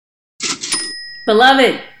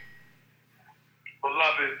Beloved,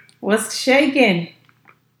 Beloved, what's shaking?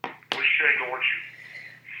 what's shaking with you?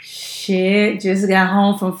 Shit, just got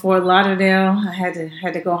home from Fort Lauderdale. I had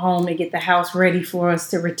to go home and get the house ready for us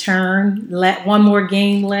to return. One more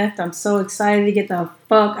game left. I'm so excited to get the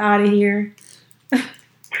fuck out of here.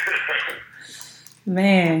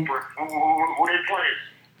 Man. Who they playing?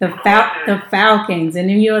 The Falcons. And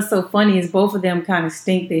then you know what's so funny is both of them kind of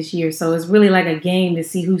stink this year. So it's really like a game to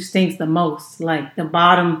see who stinks the most. Like the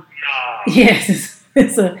bottom. Nah. Yes,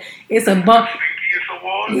 it's a bum. Stinkiest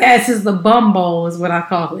award? Yes, it's the bum bowl is what I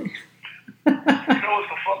call it. You know what's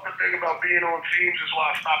the fucking thing about being on teams is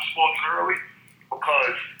why I stopped sports early?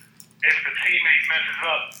 Because if the teammate messes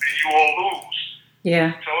up, then you all lose.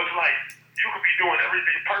 Yeah. So it's like, you could be doing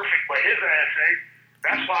everything perfect, but his ass ain't.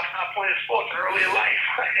 That's why I stopped playing sports early in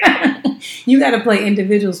life. You got to play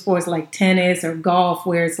individual sports like tennis or golf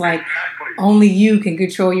where it's like Exactly. only you can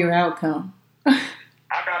control your outcome. I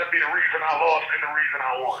got to be the reason I lost and the reason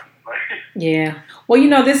I won. Yeah. Well, you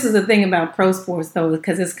know, this is the thing about pro sports, though,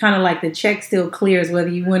 because it's kind of like the check still clears whether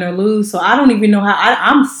you win or lose. So I don't even know how.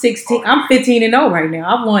 I'm 16. I'm 15-0 right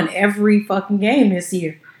now. I've won every fucking game this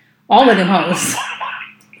year. All of them hoes.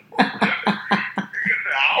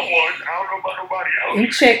 I don't know about nobody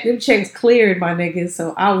else. Them checks cleared, my niggas.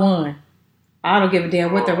 So I won. I don't give a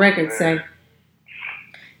damn what the records say.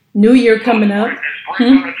 New Year coming up. Is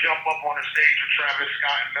Brent gonna jump up on the stage with Travis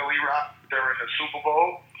Scott and Millie Rock during the Super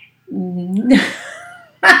Bowl?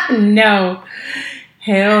 No.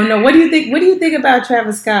 Hell no. What do you think about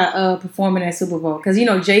Travis Scott performing at Super Bowl? Because you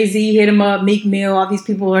know Jay-Z hit him up, Meek Mill, all these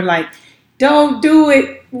people are like, don't do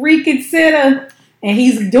it, reconsider, and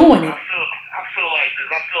he's doing it. I feel like this.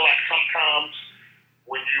 I feel like sometimes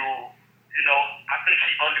when you know, I think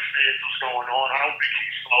he understands what's going on. I don't think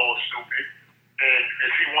he's slow or stupid. And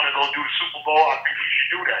if he want to go do the Super Bowl, I think he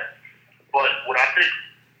should do that. But what I think,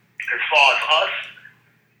 as far as us,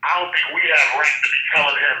 I don't think we have right to be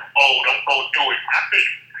telling him, oh, don't go do it. I think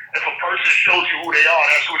if a person shows you who they are,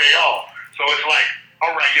 that's who they are. So it's like,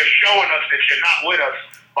 all right, you're showing us that you're not with us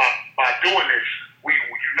by doing this.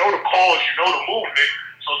 You know the cause, you know the movement,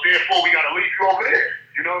 so therefore we got to leave you over there.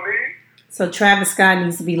 You know what I mean? So Travis Scott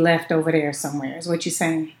needs to be left over there somewhere, is what you're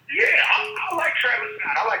saying? Yeah, I like Travis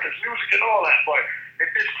Scott. I like his music and all that, but at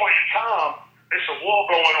this point in time, there's a war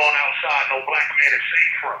going on outside no black man is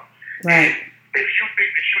safe from. Right. And if you think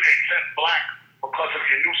that you can accept black because of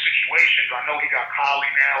your new situations, I know he got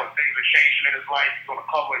Collie now and things are changing in his life. He's on the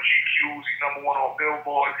cover of GQs. He's #1 on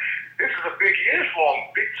Billboard. This is a big year for him,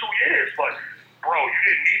 big 2 years. But, bro, you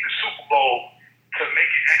didn't need the Super Bowl to make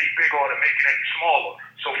it any bigger or to make it any smaller.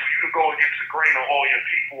 So for you to go against the grain of all your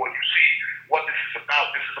people and you see what this is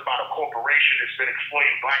about a corporation that's been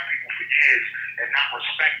exploiting black people for years and not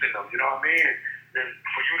respecting them, you know what I mean? Then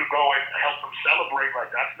for you to go and help them celebrate,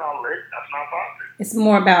 like, that's not lit, that's not positive. It's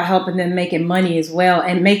more about helping them making money as well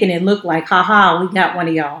and making it look like, haha, we got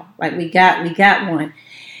one of y'all. Like, we got one.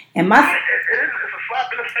 And it's a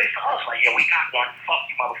slap in the face to us. Like, yeah, we got one. Fuck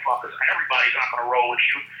you motherfuckers. Everybody's not going to roll with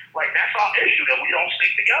you. Like, that's our issue, that we don't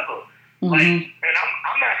stick together. Mm-hmm. Like, and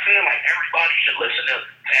I'm not saying, like, everybody should listen to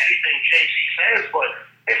anything Jay-Z says, but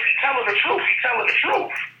if he's telling the truth, he's telling the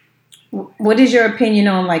truth. What is your opinion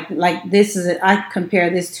on, like this is, I compare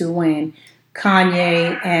this to when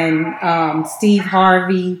Kanye and Steve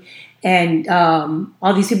Harvey and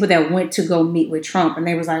all these people that went to go meet with Trump, and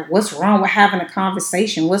they was like, what's wrong with having a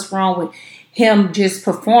conversation? What's wrong with him just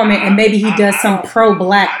performing, and maybe he does some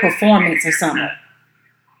pro-black performance or something?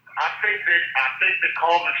 I think that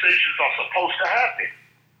conversations are supposed to happen.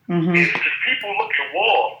 Mm-hmm. If people look at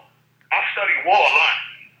war, I study war a lot.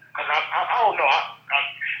 Because I don't know.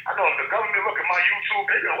 I know if the government look at my YouTube,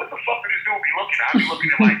 they go, what the fuck did this dude be looking at? I be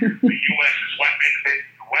looking at, like, the U.S.'s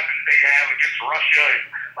weapons they have against Russia and,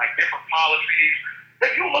 like, different policies.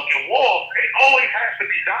 If you look at war, it always has to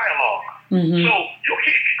be dialogue. Mm-hmm. So you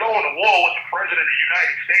can't be going to war with the President of the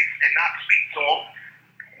United States and not speak to him.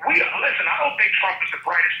 Listen, I don't think Trump is the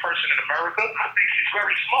brightest person in America. I think he's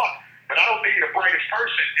very smart, but I don't think he's the brightest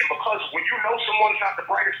person. And because when you know someone's not the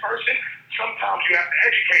brightest person, sometimes you have to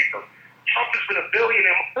educate them. Trump has been a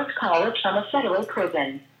billionaire. This call is from a federal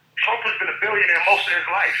prison. Trump has been a billionaire most of his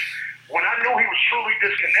life. When I knew he was truly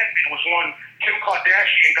disconnected was when Kim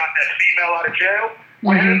Kardashian got that female out of jail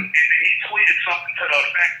with him, and then he tweeted something to the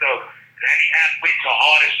effect of, any athlete or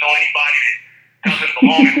artist know anybody that doesn't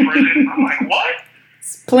belong in prison? I'm like, what?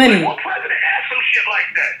 Plenty. What president asked some shit like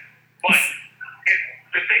that? But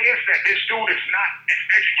the thing is that this dude is not as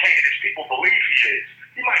educated as people believe he is.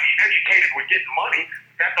 He might be educated with getting money.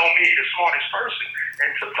 That don't mean he's the smartest person. And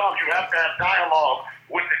sometimes you have to have dialogue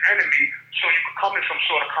with the enemy so you can come to some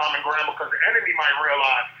sort of common ground, because the enemy might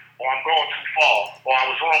realize, oh, I'm going too far, or I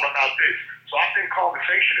was wrong about this. So I think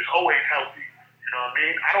conversation is always healthy. You know what I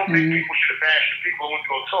mean? I don't think people should have bashed the people who went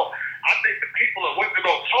to go talk. I think the people that went to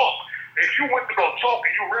go talk, if you went to go talk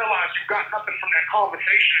and you realize you got nothing from that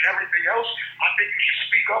conversation and everything else, I think you should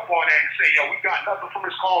speak up on that and say, yo, we got nothing from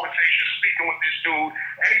this conversation speaking with this dude.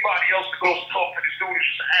 Anybody else that goes to talk to this dude is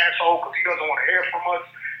just an asshole because he doesn't want to hear from us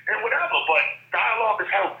and whatever. But dialogue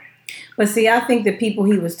is healthy. But see, I think the people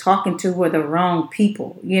he was talking to were the wrong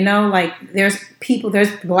people. You know, like there's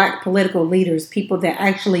black political leaders, people that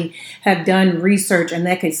actually have done research and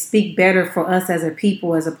that could speak better for us as a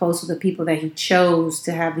people, as opposed to the people that he chose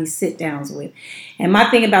to have these sit downs with. And my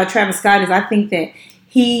thing about Travis Scott is I think that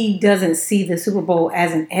he doesn't see the Super Bowl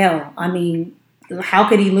as an L. I mean, how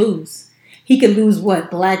could he lose? He could lose what?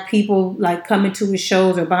 Black people like coming to his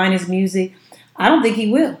shows or buying his music? I don't think he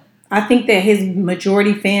will. I think that his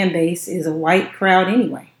majority fan base is a white crowd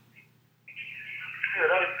anyway. Yeah,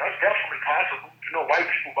 that's definitely possible. You know, white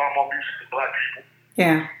people buy more music than black people.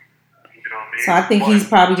 Yeah. You know what I mean? So I think he's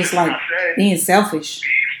probably just like being selfish.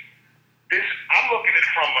 I'm looking at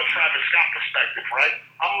it from a Travis Scott perspective, right?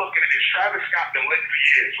 I'm looking at this. Travis Scott been lit for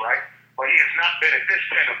years, right? But he has not been at this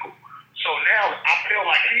pinnacle. So now I feel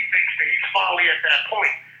like he thinks that he's finally at that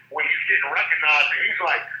point when he's getting recognized, and he's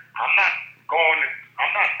like, I'm not gonna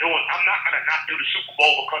not do the Super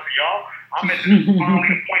Bowl because of y'all. I'm at this finally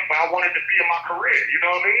the point where I wanted to be in my career. You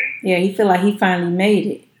know what I mean? Yeah, he feel like he finally made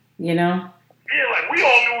it. You know? Yeah, like we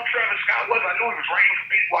all knew who Travis Scott was. I knew he was writing for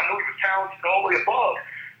people. I knew he was talented all the way above.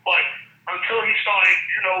 But until he started,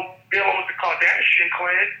 you know, dealing with the Kardashian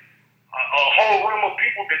clan, a whole room of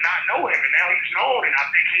people did not know him, and now he's known. And I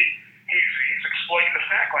think he's exploiting the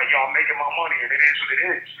fact like, y'all making my money, and it is what it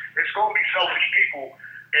is. It's gonna be selfish people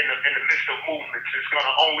in the midst of movements. It's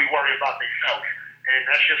gonna only worry about themselves, and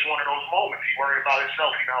that's just one of those moments. He worried about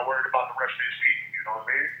himself. He's not worried about the rest of his people. You know what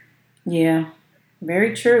I mean? Yeah,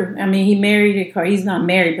 very true. I mean, he's not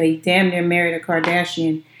married, but he damn near married a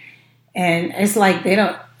Kardashian, and it's like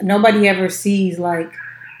nobody ever sees like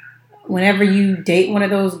whenever you date one of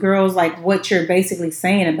those girls, like what you're basically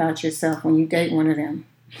saying about yourself when you date one of them.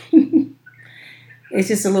 It's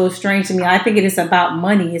just a little strange to me. I think it is about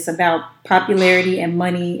money. It's about popularity and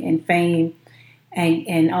money and fame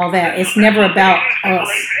and all that. It's never about us.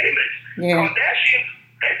 Yeah. Kardashians,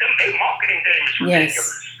 their marketing game is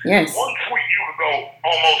ridiculous. Yes. One tweet you could go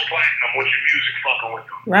almost platinum with your music fucking with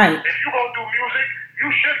them. Right. If you're going to do music, you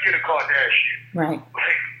should get a Kardashian. Right.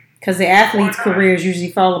 Because the athletes' careers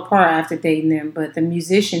usually fall apart after dating them, but the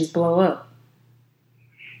musicians blow up.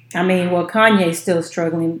 I mean, well, Kanye's still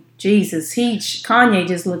struggling. Jesus, Kanye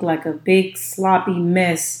just looked like a big sloppy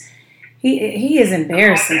mess. He is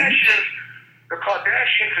embarrassing. The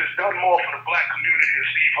Kardashians has done more for the black community than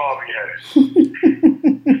Steve Harvey has.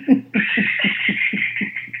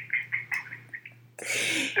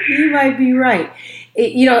 You might be right.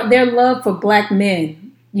 Their love for black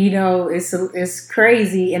men, it's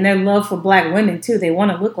crazy, and their love for black women too. They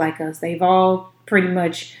want to look like us. They've all pretty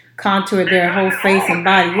much contoured their whole face and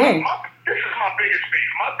body. Yeah. This is my biggest beef.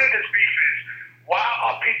 My biggest beef is, why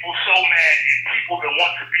are people so mad at people that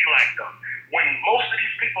want to be like them when most of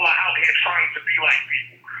these people are out here trying to be like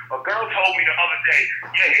people? A girl told me the other day,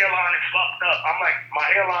 your hairline is fucked up. I'm like, my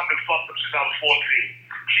hairline been fucked up since I was 14.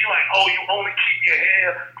 She like, oh, you only keep your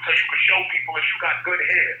hair so you can show people that you got good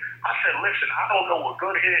hair. I said, listen, I don't know what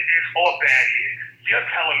good hair is or bad hair. You're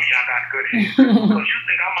telling me I got good hair because you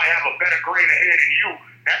think I might have a better grain of hair than you.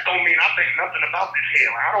 That don't mean I think nothing about this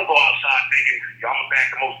hair. Like, I don't go outside thinking, yo, I'm gonna bang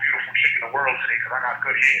the most beautiful chick in the world today because I got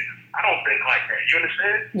good hair. I don't think like that. You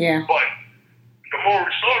understand? Yeah. But the moral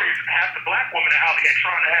of the story is half the black women are out here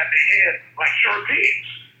trying to have their hair like Europeans.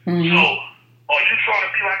 Mm-hmm. So, are you trying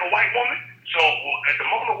to be like a white woman? So, at the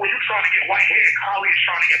moment when you're trying to get white hair, Kylie is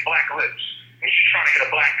trying to get black lips, and she's trying to get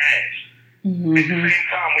a black ass. Mm-hmm. At the same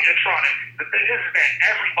time, when you're trying to, the thing is that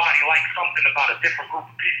everybody likes something about a different group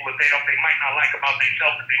of people that they might not like about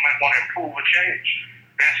themselves, that they might want to improve or change.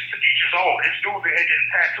 That's to each his own. It's dudes that are getting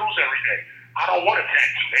tattoos every day. I don't want a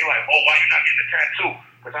tattoo. They like, oh, why you not getting a tattoo?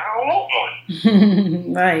 Because I don't want one.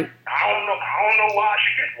 Right. I don't know why I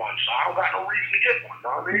should get one, so I don't got no reason to get one. You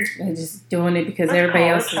know what I mean? They're just doing it because everybody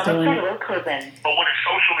else is doing it. But when it's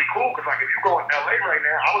socially cool, because like if you go in LA right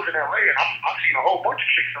now, I was in LA and I've seen a whole bunch of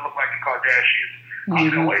chicks that look like the Kardashians. Mm-hmm. I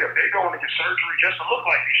said, wait up, they're going to get surgery just to look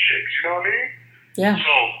like these chicks. You know what I mean? Yeah.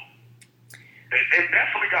 So they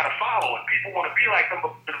definitely got to follow it. People want to be like them,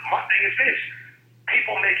 but my thing is this.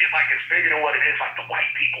 People make it like it's bigger than what it is, like the white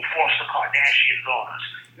people forced the Kardashians on us.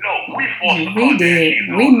 No, we forced the We did.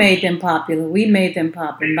 Kardashians We on made them popular. We made them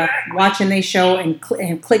popular by Exactly. watching their show and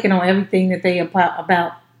clicking on everything that they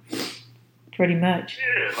about. Pretty much.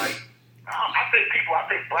 Yeah, like I think black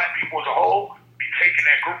people as a whole be taking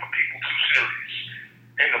that group of people too serious.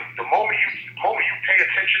 And the moment you pay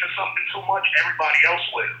attention to something too much, everybody else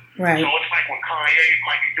will. Right. So it's like when Kanye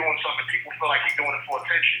might be doing something, people feel like he's doing it for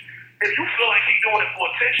attention. If you feel like he's doing it for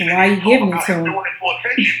attention, why are you giving it to him? Doing it for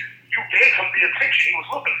attention, you gave him the attention he was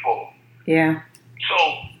looking for. Yeah. So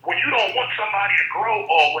when you don't want somebody to grow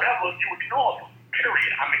or whatever, you ignore them.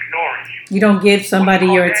 Period. I'm ignoring you. You don't give somebody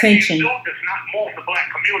your attention. What does not move the black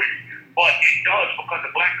community, but it does because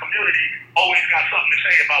the black community always got something to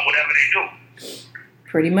say about whatever they do.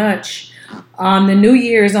 Pretty much. The New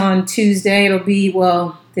Year is on Tuesday. It'll be,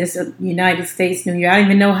 this United States New Year. I don't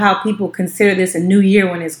even know how people consider this a New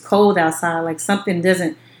Year when it's cold outside. Like something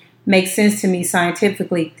doesn't make sense to me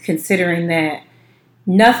scientifically, considering that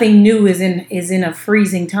nothing new is in a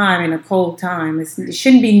freezing time, in a cold time. It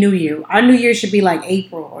shouldn't be New Year. Our New Year should be like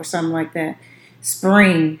April or something like that,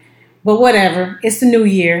 spring. But whatever, it's the New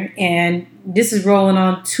Year, and this is rolling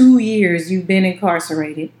on 2 years you've been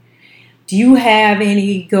incarcerated. Do you have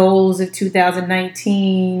any goals of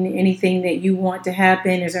 2019? Anything that you want to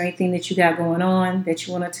happen? Is there anything that you got going on that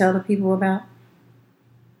you want to tell the people about?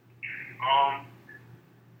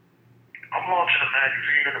 I'm launching a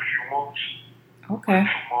magazine in a few months. Okay.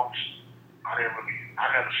 2 months. I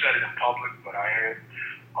never said it in public, but I had.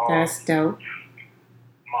 That's dope.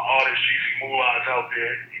 My artist, GC Moolah, is out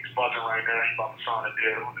there. He's buzzing right now. He's about to sign a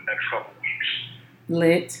deal in the next couple of weeks.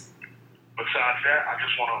 Lit. Besides that, I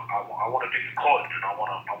just want to get the court, and I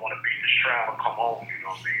want to beat this trial and come home. You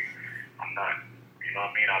know what I mean? I'm not. You know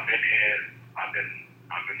what I mean? I've been here. I've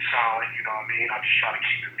been silent. You know what I mean? I just try to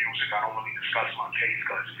keep the music. I don't really discuss my case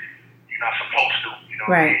because you're not supposed to. You know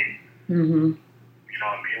what I mean? Mm-hmm. You know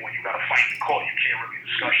what I mean? When you got to fight in court, you can't really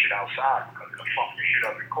discuss shit outside because it'll fuck your shit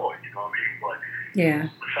up in court. You know what I mean? But yeah.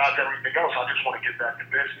 Besides everything else, I just want to get back to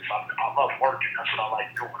business. I love working. That's what I like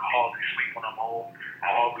doing. I hardly sleep when I'm home.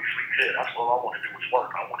 I hardly sleep here. That's all I want to do is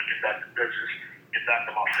work. I want to get back to business, get back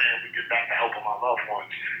to my family, get back to helping my loved ones.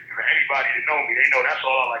 And for anybody that know me, they know that's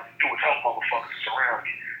all I like to do is help motherfuckers around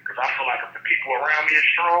me. Because I feel like if the people around me are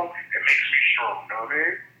strong, it makes me strong. You know what I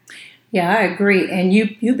mean? Yeah, I agree. And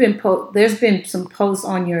you've been there's been some posts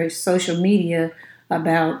on your social media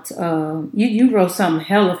about you wrote something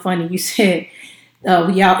hella funny. You said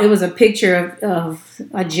it was a picture of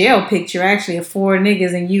a jail picture actually of 4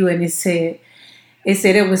 niggas and you, and it said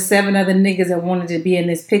it was 7 other niggas that wanted to be in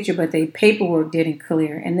this picture, but their paperwork didn't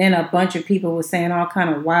clear. And then a bunch of people were saying all kind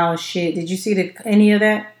of wild shit. Did you see any of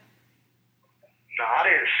that? No, I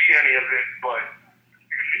didn't see any of it, but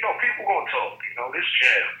people gonna talk. This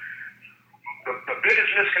jail. The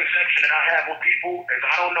biggest misconception that I have with people is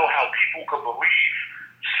I don't know how people could believe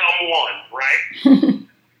someone, right,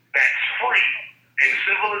 that's free in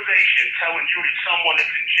civilization telling you that someone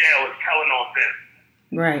that's in jail is telling on them.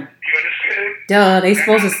 Right. You understand? Duh, they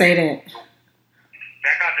supposed to say that.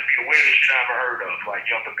 That got to be the weirdest shit I ever heard of. Like,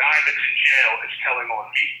 the guy that's in jail is telling on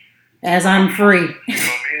me. As I'm free. You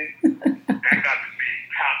know what I mean? That got to be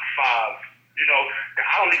top 5.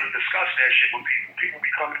 I don't even discuss that shit with people. People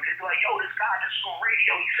be coming to me and be like, yo, this guy just on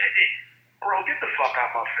radio, he said that. Bro, get the fuck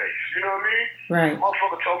out my face. You know what I mean? Right.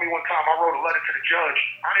 Motherfucker told me one time I wrote a letter to the judge.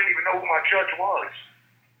 I didn't even know who my judge was.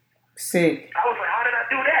 Sick. I was like, how did I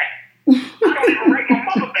do that? I don't even write my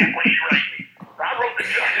mother back when she writes me. I wrote the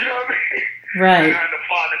judge, you know what I mean? Right. And I had to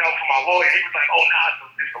find it out from my lawyer. He was like, oh,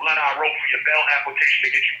 nah, it's the letter I wrote for your bail application to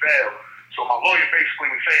get you bail. So my lawyer basically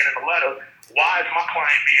was saying in the letter, why is my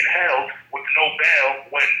client being held with no bail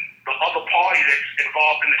when the other party that's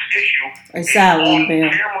involved in this issue is on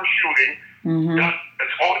camera shooting,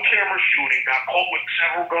 that's on camera shooting, got caught with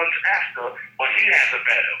several guns after, but he has a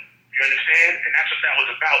bail. You understand? And that's what that was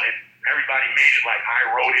about. And everybody made it like I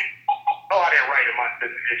wrote it. No, I didn't write it.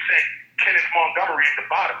 It said Kenneth Montgomery at the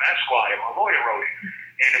bottom, Esquire. My lawyer wrote it.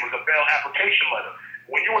 And it was a bail application letter.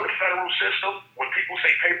 When you're in the federal system, when people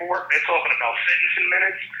say paperwork, they're talking about sentencing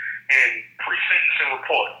minutes and pre-sentencing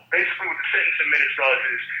report. Basically what the sentencing minutes does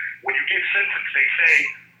is when you get sentenced, they say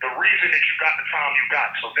the reason that you got the time you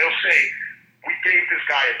got. So they'll say, we gave this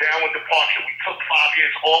guy a downward departure. We took 5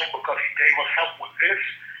 years off because he gave us help with this,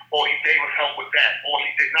 or he gave us help with that, or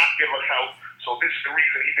he did not give us help. So this is the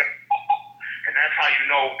reason he got. And that's how you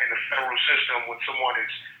know in the federal system when someone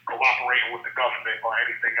is cooperating with the government or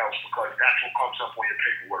anything else, because that's what comes up on your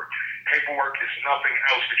paperwork. Paperwork is nothing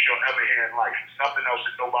else that you'll ever hear in life. It's nothing else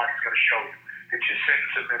that nobody's going to show you. It's your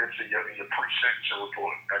sentencing minutes and your pre-sentencing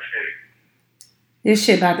report. That's it. This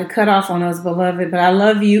shit about to cut off on us, beloved. But I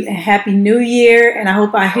love you and Happy New Year. And I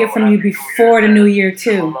hope I hear from you before the New Year,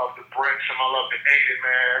 too. I love the Brents and I love the Aiden,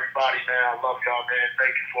 man. Everybody, man. I love y'all, man.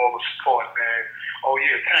 Thank you for all the support, man. Oh,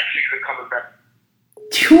 yeah. Tax season coming back.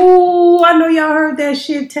 Ooh, I know y'all heard that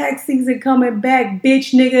shit. Tax season coming back.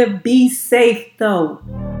 Bitch, nigga, be safe, though.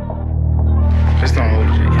 Just don't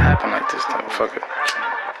legit happen like this, though. Fuck it.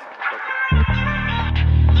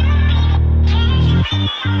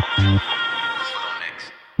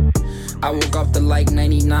 I woke up to like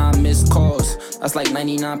 99 missed calls. That's like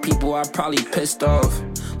 99 people I probably pissed off.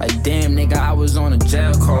 Like damn nigga, I was on a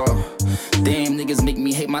jail call. Damn niggas make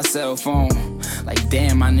me hate my cell phone. Like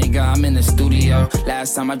damn my nigga, I'm in the studio.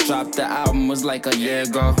 Last time I dropped the album was like a year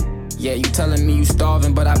ago. Yeah, you telling me you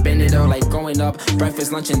starving, but I been it all like growing up.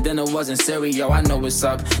 Breakfast, lunch, and dinner wasn't cereal. I know what's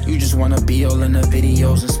up. You just wanna be all in the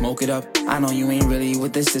videos and smoke it up. I know you ain't really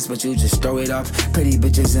with this shit, but you just throw it up. Pretty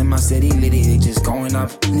bitches in my city, litty, they just going up.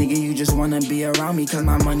 Nigga, you just wanna be around me cause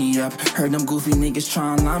my money up. Heard them goofy niggas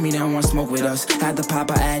trying lie me, they don't wanna smoke with us. Had to pop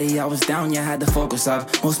a addy, I was down, yeah, had to focus up.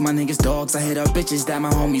 Most my niggas dogs, I hit up bitches that my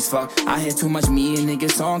homies fuck. I hear too much me and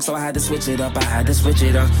niggas songs, so I had to switch it up.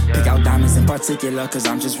 Pick out diamonds in particular, cause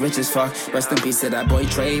I'm just rich as fuck. Rest in peace to that boy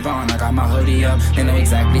Trayvon. I got my hoodie up. They know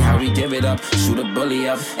exactly how we give it up. Shoot a bully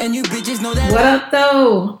up. And you bitches know that. What up,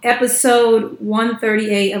 though? Episode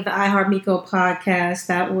 138 of the iHeart Miko podcast.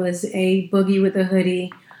 That was a Boogie with a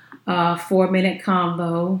Hoodie 4-minute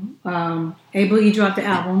combo. A Boogie dropped the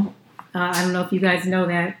album. I don't know if you guys know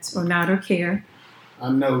that or not or care.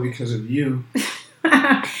 I know because of you.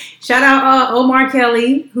 Shout out Omar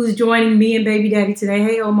Kelly, who's joining me and Baby Daddy today.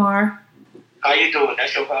 Hey, Omar. How you doing?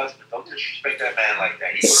 That's your husband. Don't disrespect that man like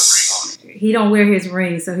that. He put a ring on it. He don't wear his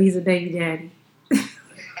ring, so he's a baby daddy.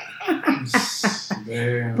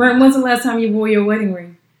 Damn. Brent, when's the last time you wore your wedding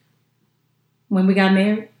ring? When we got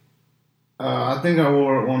married? I think I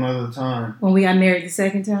wore it one other time. When we got married the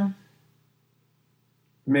second time?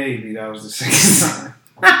 Maybe that was the second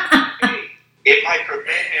time. It might prevent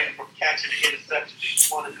him from catching the interception. Do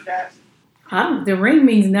you want to do that? The ring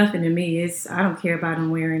means nothing to me. I don't care about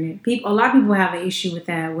him wearing it. A lot of people have an issue with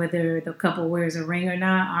that, whether the couple wears a ring or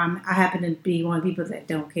not. I happen to be one of the people that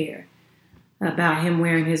don't care about him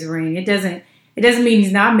wearing his ring. It doesn't mean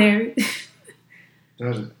he's not married.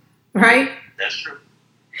 Doesn't. Right? That's true.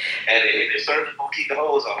 And it certainly won't keep the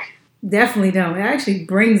hose off. Definitely don't. It actually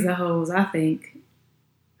brings the hose, I think.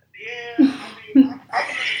 Yeah, I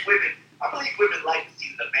believe women like to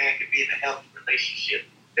see that a man can be in a healthy relationship.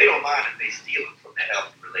 They don't mind if they steal it from the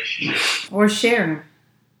healthy relationship. Or share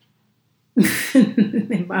them,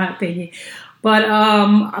 in my opinion. But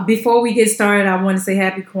before we get started, I want to say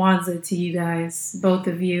Happy Kwanzaa to you guys, both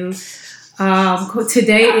of you.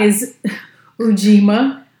 Today is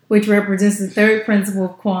Ujima, which represents the third principle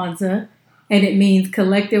of Kwanzaa, and it means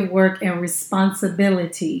collective work and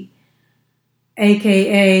responsibility,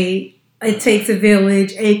 a.k.a. it takes a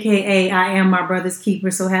village, a.k.a. I am my brother's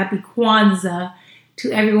keeper. So happy Kwanzaa to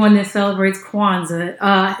everyone that celebrates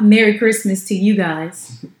Kwanzaa. Merry Christmas to you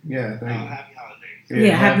guys. Yeah, thank you. Happy holidays.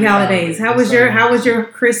 Yeah, happy holidays. How was your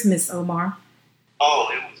Christmas, Omar? Oh,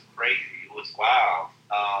 it was crazy. It was wild.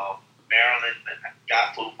 Marilyn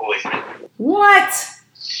got food poisoning. What?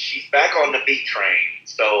 She's back on the meat train.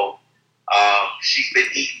 So she's been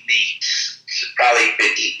eating meat. She's probably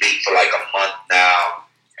been eating meat for like a month now.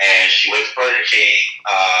 And she went to Burger King,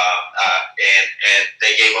 and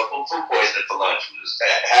they gave her food poisoning for lunch.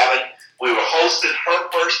 We were hosting her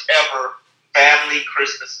first ever family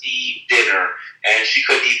Christmas Eve dinner, and she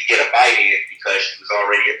couldn't even get a bite in because she was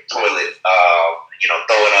already at the toilet,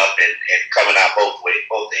 throwing up and coming out both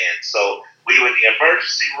ends. So we were in the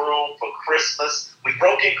emergency room for Christmas. We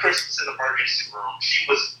broke in Christmas in the emergency room. She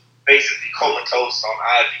was basically comatose on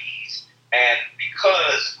IVs. And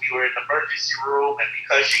because we were in the emergency room and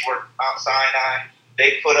because she worked at Mount Sinai,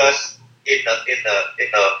 they put us in the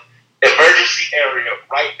emergency area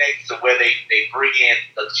right next to where they bring in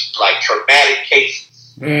the traumatic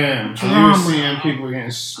cases. Damn, so you were seeing people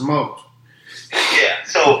getting smoked. Yeah,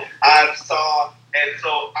 so I'm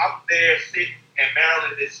there sitting and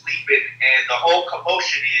Marilyn is sleeping and the whole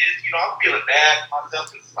commotion is, I'm feeling bad for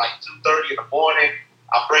myself. It's like 2:30 in the morning.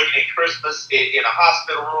 I'm breaking in Christmas in a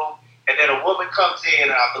hospital room. And then a woman comes in,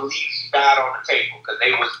 and I believe she died on the table because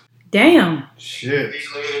they was damn shit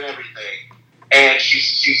and everything. And she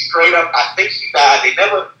straight up, I think she died. They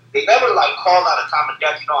never like called out a time of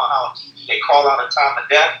death. You know how on TV they call out a time of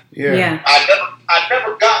death. Yeah. I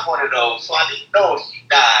never got one of those, so I didn't know if she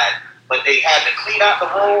died. But they had to clean out the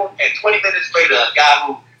room, and 20 minutes later, a guy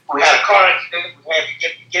who had a car accident, who had to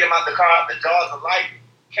get him out the car, the jaws of life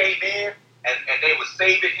came in, and they were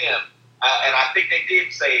saving him. And I think they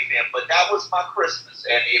did save him, but that was my Christmas,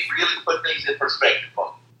 and it really put things in perspective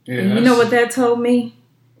for me. Yeah, and you know what that told me?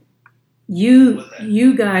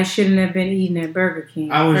 You guys shouldn't have been eating at Burger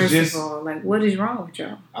King. First of all, like, what is wrong with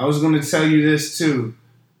y'all? I was going to tell you this too.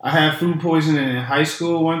 I had food poisoning in high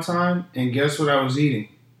school one time, and guess what I was eating?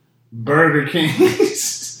 Burger King.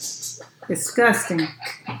 Disgusting.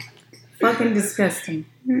 Fucking disgusting.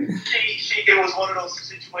 It was one of those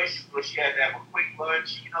situations where she had to have a quick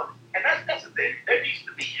lunch, and that's the thing. There needs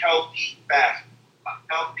to be healthy fast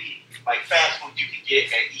food you can get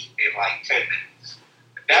and eat in like 10 minutes.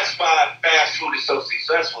 That's why fast food is so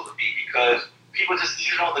successful to me, because people just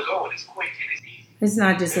eat it on the go and it's quick and it's easy. It's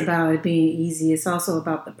not just about it being easy. It's also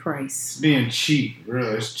about the price. It's being cheap,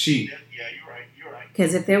 really. It's cheap. Yeah, you're right.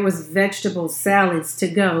 Because if there was vegetable salads to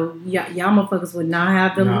go, y'all motherfuckers would not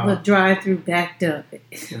have the drive-through backed up.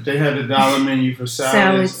 If they had the dollar menu for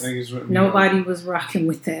salads nobody was rocking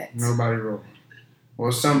with that. Nobody rolling.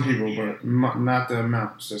 Well, some people, but not the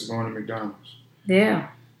amounts that's going to McDonald's. Yeah.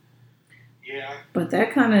 Yeah.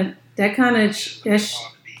 That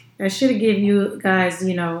should have given you guys,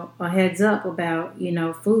 a heads up about,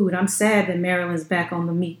 food. I'm sad that Marilyn's back on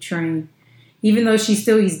the meat train. Even though she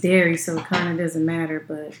still eats dairy, so it kind of doesn't matter,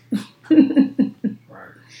 but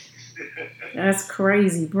right. That's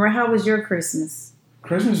crazy. Brent, how was your Christmas?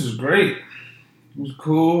 Christmas was great. It was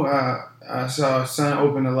cool. I saw son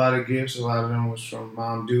open a lot of gifts. A lot of them was from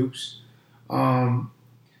Mom Dukes.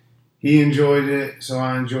 He enjoyed it, so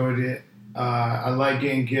I enjoyed it. I like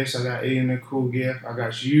getting gifts. I got Aiden a cool gift. I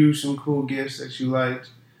got you some cool gifts that you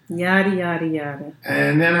liked. Yada, yada, yada.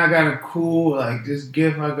 And then I got a cool, this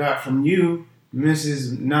gift I got from you.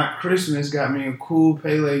 Mrs. Not Christmas got me a cool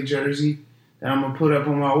Pele jersey that I'm going to put up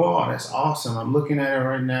on my wall. That's awesome. I'm looking at it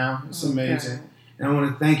right now. It's amazing. Okay. And I want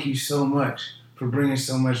to thank you so much for bringing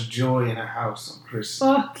so much joy in our house on Christmas.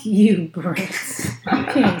 Fuck you, Brent. I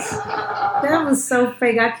can't. That was so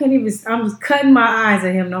fake. I can't even. I'm cutting my eyes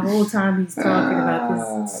at him the whole time he's talking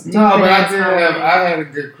about this. No, but I had a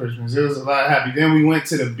good Christmas. It was a lot happy. Then we went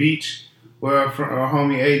to the beach with our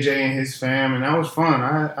homie AJ and his fam, and that was fun.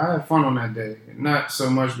 I had fun on that day. Not so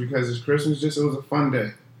much because it's Christmas, just it was a fun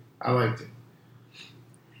day. I liked it.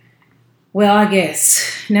 Well, I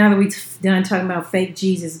guess now that we've done talking about fake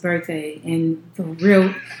Jesus' birthday and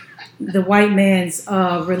the white man's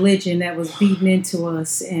religion that was beaten into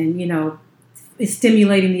us and, is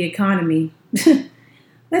stimulating the economy,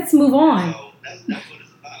 let's move on. That's what it's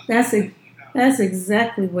about. That's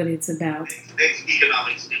exactly what it's about. It's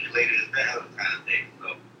economic stimulated is that kind of thing.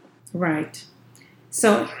 So. Right.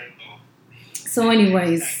 So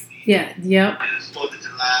anyways, yeah, yep. And it's 4th of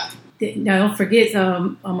July. No, don't forget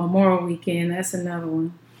Memorial Weekend. That's another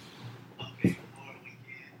one. Okay, Memorial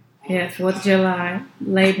Weekend. Yeah, 4th of July,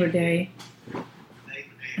 Labor Day,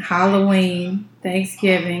 Halloween,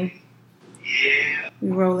 Thanksgiving. Yeah. We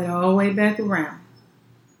roll it all the way back around.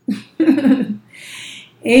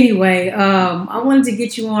 Anyway, I wanted to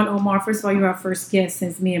get you on, Omar. First of all, you're our first guest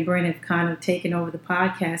since me and Brent have kind of taken over the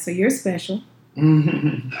podcast, so you're special.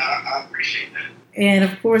 I appreciate that. And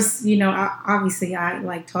of course, obviously I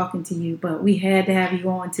like talking to you, but we had to have you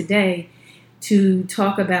on today to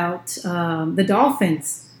talk about the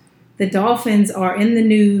Dolphins. The Dolphins are in the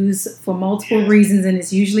news for multiple reasons, and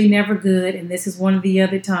it's usually never good. And this is one of the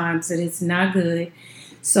other times that it's not good.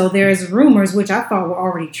 So there's rumors, which I thought were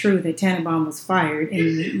already true, that Tannenbaum was fired. And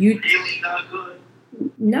is it really not good?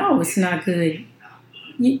 No, it's not good.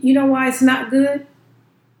 You know why it's not good?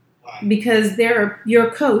 Why? Because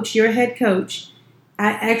your coach, your head coach,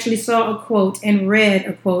 I actually saw a quote and read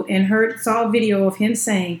a quote and saw a video of him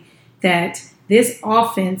saying that this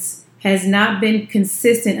offense has not been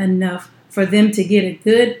consistent enough for them to get a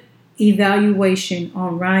good evaluation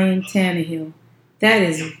on Ryan Tannehill. That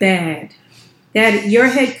is bad. That your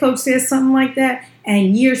head coach says something like that,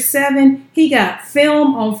 and year 7, he got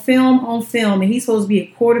film on film on film, and he's supposed to be a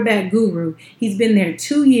quarterback guru. He's been there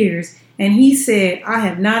 2 years, and he said, I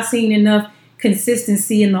have not seen enough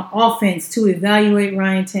consistency in the offense to evaluate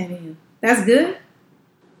Ryan Tannehill. That's good?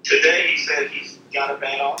 Today he said he's got a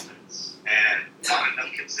bad offense and not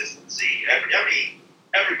enough consistency.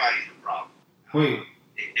 Everybody's the problem. Wait.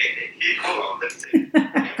 Hold on, let me say.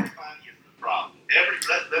 Everybody is the problem. Let's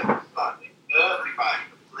respond. Everybody.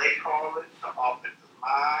 The play calling, the offensive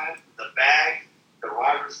line, the back, the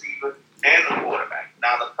wide receiver, and the quarterback.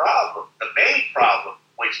 Now the main problem,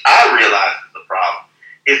 which I realize is the problem,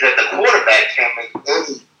 is that the quarterback can't make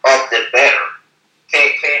any of them better.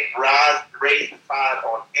 Can't raise the tide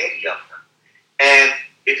on any of them. And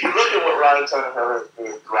if you look at what Ryan Tannehill has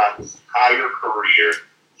been throughout his entire career,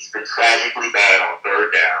 he's been tragically bad on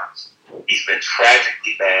third downs. He's been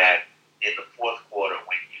tragically bad in the fourth quarter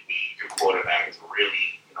when you need your quarterback to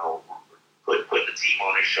really, put the team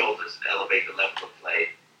on his shoulders and elevate the level of play.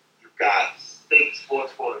 You've got 6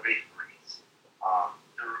 fourth quarter victories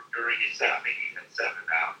during his 7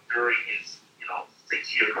 now, during his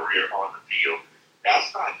 6-year career on the field.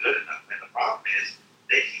 That's not good enough. And the problem is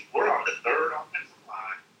we're on the 3rd offensive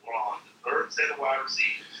line, we're on the 3rd set of wide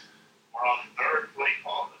receivers, we're on the 3rd play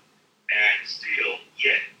caller, and still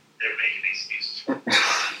yet they're making excuses.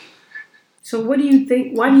 So what do you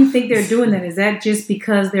think? Why do you think they're doing that? Is that just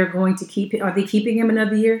because they're going to keep it? Are they keeping him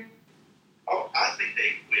another year? Oh, I think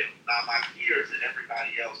they will. Now, my peers and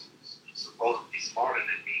everybody else who's supposed to be smarter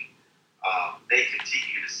than me, they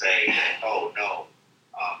continue to say that, oh, no,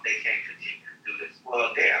 they can't continue to do this.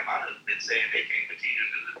 Well, damn, I've been saying they can't continue to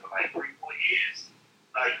do this for like 3-4 years.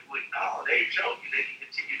 Like, no, they've shown you they can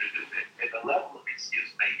continue to do this. And the level of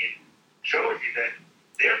excuse making shows you that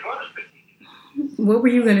they're going to continue. What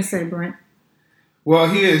were you going to say, Brent? Well,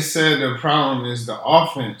 he has said the problem is the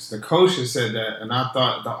offense. The coach has said that, and I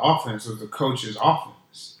thought the offense was the coach's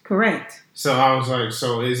offense. Correct. So I was like,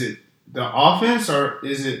 so is it the offense or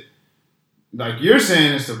is it like you're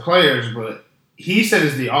saying it's the players, but he said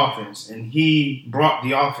it's the offense, and he brought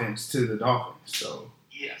the offense to the Dolphins. So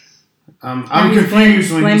yes, I'm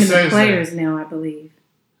confused when he says the players that. now, I believe.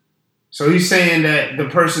 So he's saying that the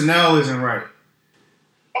personnel isn't right.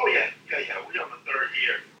 Oh, yeah. We're on the 3rd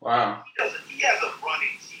year. Wow. He has a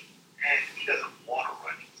running team, and he doesn't want a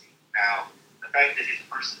running team. Now, the fact that his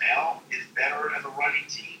personnel is better than a running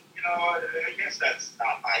team, I guess that's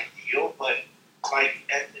not ideal, but like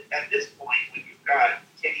at this point, when you've got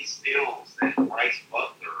Kenny Stills and Bryce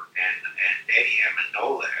Butler and Danny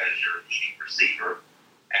Amendola as your leading receiver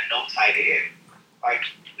and no tight end, like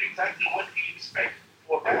exactly what do you expect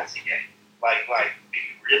for a passing game? Like, do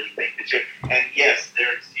you really think that you're? And yes,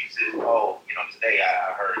 their excuses. Oh, today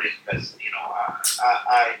I heard it because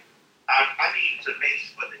I need to make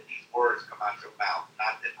sure that these words come out your mouth,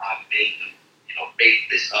 not that I made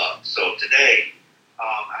this up. So today,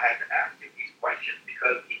 I had to ask him these questions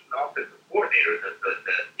because he's an offensive coordinator.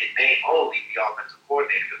 His name only the offensive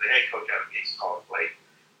coordinator because the head coach out of Gates called play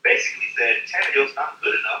basically said Tannehill's not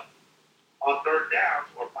good enough on 3rd downs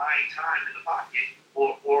or buying time in the pocket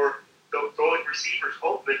or throwing receivers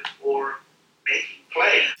open or making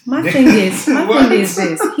plays. My thing is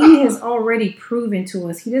this. He has already proven to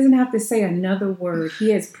us. He doesn't have to say another word.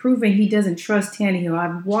 He has proven he doesn't trust Tannehill.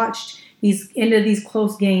 I've watched these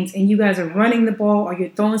close games, and you guys are running the ball or you're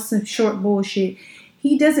throwing some short bullshit.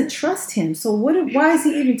 He doesn't trust him. So why is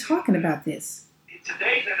he even talking about this? In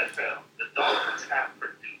today's NFL, the Dolphins have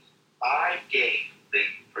produced 5 games. They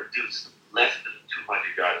produced less than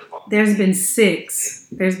 200 yards of offense.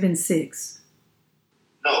 There's been 6.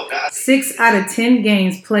 No, that's 6 out of 10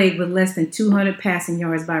 games played with less than 200 passing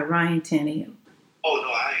yards by Ryan Tannehill. Oh,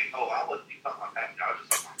 no, I wasn't even talking about passing yards. I was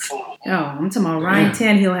just talking about total. Oh, I'm talking about Ryan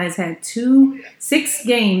Tannehill has had 6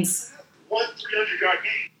 games. 1 300-yard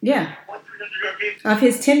game. Yeah. 1 300-yard game. Of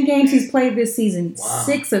his 10 games he's played this season, Wow.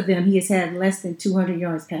 6 of them he has had less than 200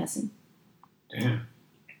 yards passing. Damn.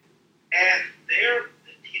 And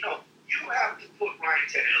you have to put Ryan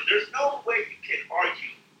Tannehill. There's no way you can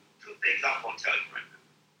argue 2 things I'm going to tell you right now.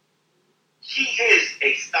 He is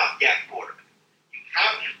a stopgap quarterback. You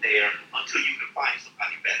have him there until you can find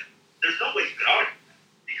somebody better. There's no way you can argue that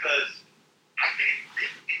because I can't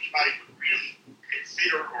think anybody would really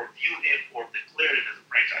consider or view him or declare him as a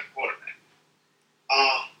franchise quarterback.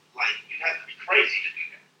 You have to be crazy to do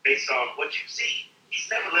that based on what you've seen. He's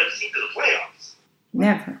never led a team to the playoffs.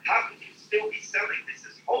 Never. How could you still be selling this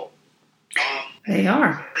as hope? They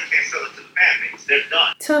are. They can't sell it to the fan base. They're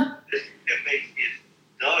done. This fan base is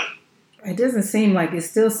done. It doesn't seem like it.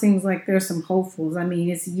 Still seems like there's some hopefuls. I mean,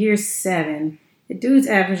 it's year 7. The dude's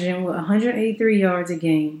averaging 183 yards a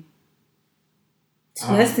game. It's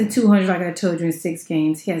less than 200, like I told you, in 6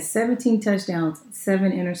 games. He has 17 touchdowns,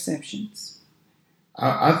 7 interceptions.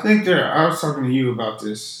 I think I was talking to you about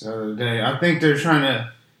this the other day. I think they're trying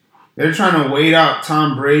to wait out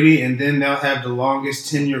Tom Brady, and then they'll have the longest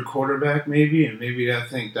tenure quarterback, maybe, and maybe I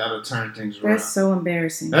think that'll turn things around. That's so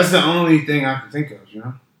embarrassing. That's the only thing I can think of,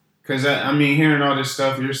 Because, hearing all this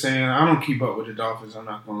stuff you're saying, I don't keep up with the Dolphins, I'm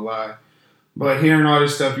not going to lie. But hearing all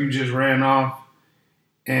this stuff you just ran off,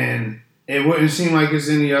 and it wouldn't seem like it's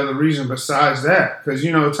any other reason besides that. Because,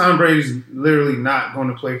 Tom Brady's literally not going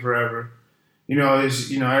to play forever.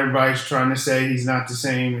 Everybody's trying to say he's not the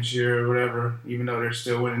same this year or whatever, even though they're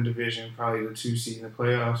still winning division, probably the 2 seed in the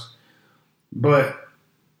playoffs. But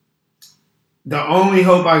the only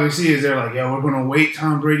hope I can see is they're like, we're going to wait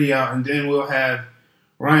Tom Brady out, and then we'll have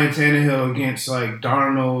Ryan Tannehill against like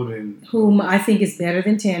Darnold and whom I think is better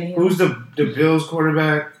than Tannehill. Who's the Bills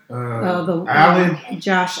quarterback? Allen,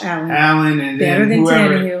 Josh Allen. Allen, and better then than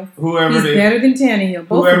Tannehill. He's better than Tannehill.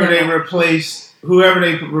 Both whoever they replace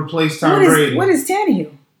Tom Brady. What is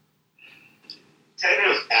Tannehill?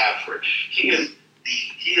 Tannehill's average. He is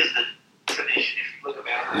the definition. If you look at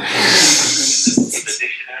average,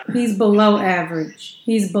 he's below average.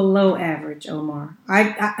 He's below average, Omar.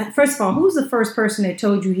 I first of all, who's the first person that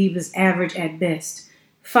told you he was average at best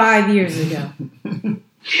 5 years ago?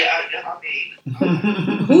 Yeah, I mean,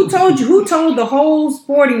 who told you? Who told the whole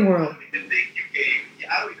sporting world? I don't even think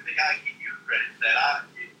I give you credit for that.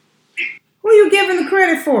 Who are you giving the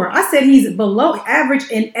credit for? I said he's below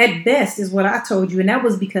average and at best is what I told you, and that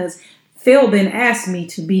was because Philbin asked me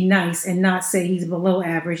to be nice and not say he's below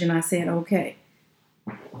average, and I said okay.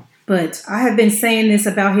 But I have been saying this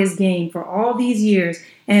about his game for all these years,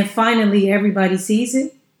 and finally everybody sees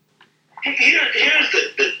it. Here's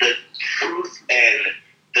the truth and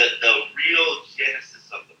the real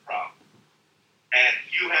genesis of the problem. And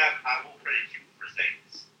I will credit you for saying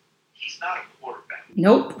this. He's not a quarterback.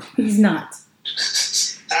 Nope, he's not.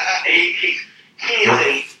 He is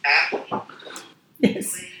an athlete.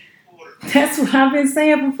 Yes. That's what I've been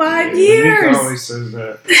saying for 5 years. He always says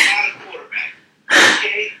that. He's not a quarterback. He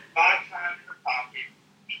can't buy time in the pocket.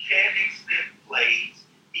 He can't extend plays.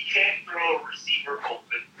 He can't throw a receiver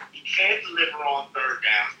open. He can't deliver on third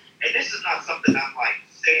downs. And this is not something I'm like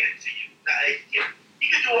saying to you. He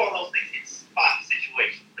can do all those things in spot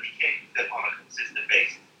situations, but he can't do them on a consistent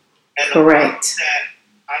basis. And the problem that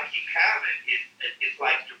I keep having is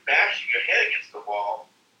like you're bashing your head against the wall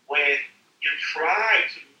when you try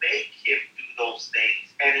to make him do those things,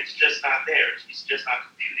 and it's just not there. It's just not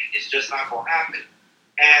computing. It's just not going to happen.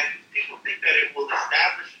 And people think that it will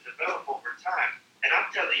establish and develop over time, and I'm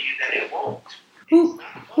telling you that it won't. Does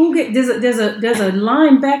a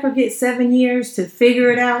linebacker get 7 years to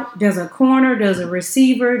figure it out? Does a corner? Does a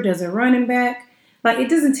receiver? Does a running back? Like, it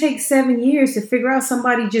doesn't take 7 years to figure out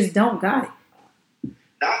somebody just don't got it.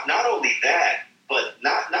 Not only that, but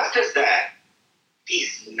not just that.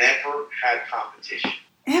 He's never had competition.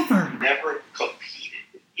 Ever. He's never competed.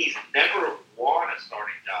 He's never won a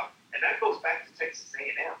starting job, and that goes back to Texas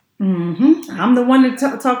A&M. Mm-hmm. I'm the one that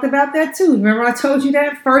talked about that too. Remember I told you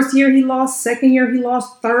that? First year he lost, second year he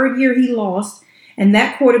lost, third year he lost, and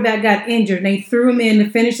that quarterback got injured. And they threw him in to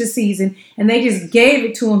finish the season, and they just gave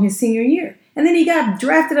it to him his senior year. And then he got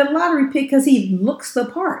drafted a lottery pick because he looks the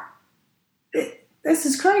part. This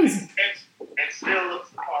is crazy. And still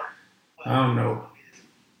looks the part. I don't know.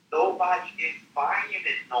 Nobody is buying it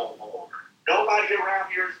no more. Nobody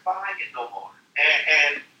around here is buying it no more.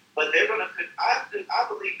 But they're going to, I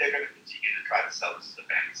believe they're going to continue to try to sell this to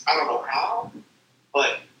fans. I don't know how,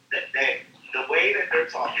 but the way that they're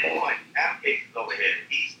talking, like, Adam Gates is over here,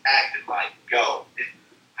 he's acting like, yo,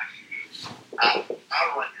 I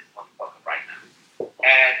run this motherfucker right now.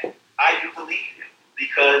 And I do believe him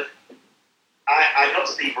because I know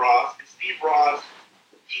Steve Ross, and Steve Ross,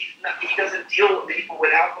 he doesn't deal with people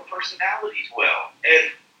with alpha personalities well.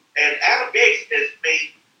 And Adam Gates has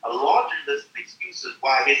made a laundry list of excuses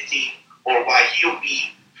why his team, or why he'll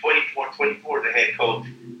be 24 the head coach.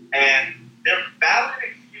 And they're valid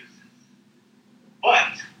excuses.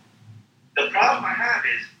 But the problem I have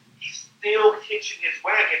is he's still hitching his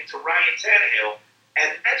wagon to Ryan Tannehill,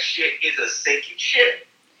 and that shit is a sinking ship.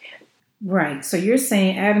 Right. So you're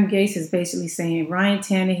saying Adam Gase is basically saying Ryan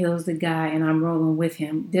Tannehill's the guy and I'm rolling with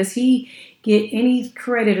him. Does he get any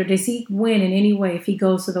credit or does he win in any way if he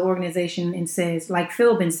goes to the organization and says, like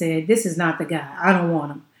Philbin said, this is not the guy. I don't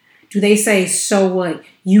want him. Do they say, so what?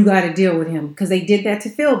 You got to deal with him? Because they did that to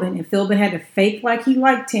Philbin, and Philbin had to fake like he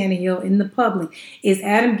liked Tannehill in the public. Is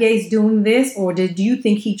Adam Gase doing this, or do you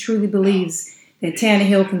think he truly believes that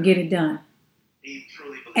Tannehill can get it done? He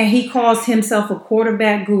truly believes. And he calls himself a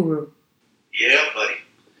quarterback guru. Yeah, buddy.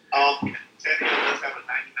 Tannehill does have a 99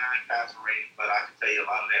 passer rating, but I can tell you a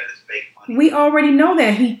lot of that is fake money. We already know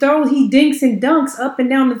that. He dinks and dunks up and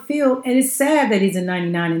down the field, and it's sad that he's a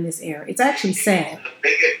 99 in this era. It's actually sad.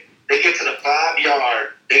 They get to the 5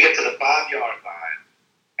 yard. They get to the 5 yard line,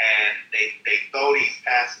 and they throw these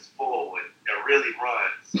passes forward. They're really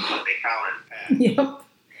runs, but they counter the pass. Yep.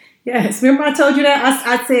 Yes. Remember I told you that?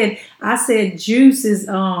 I said Juice is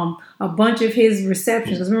a bunch of his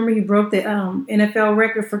receptions. Because remember he broke the NFL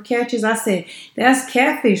record for catches. I said that's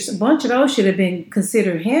catfish. A bunch of those should have been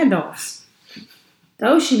considered handoffs.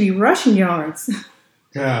 Those should be rushing yards.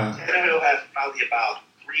 Yeah. Tannehill has probably about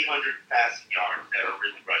 300 passing yards that are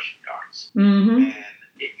really rushing yards. Mm-hmm. And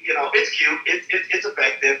it's cute. It's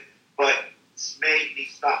effective, but Smay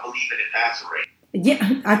needs to stop believing in passer rate.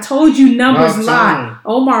 Yeah, I told you numbers About lie. time.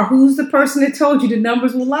 Omar, who's the person that told you the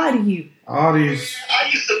numbers will lie to you? All these. I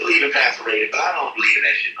used to believe in passer rating, but I don't believe in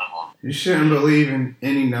that shit no more. You shouldn't believe in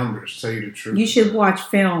any numbers, to tell you the truth. You should watch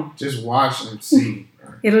film. Just watch and see.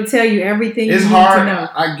 It'll tell you everything It's you need hard. to know.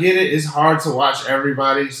 I get it. It's hard to watch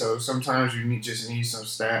everybody, so sometimes you just need some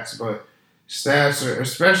stats. But stats, are,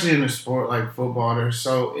 especially in a sport like football, they're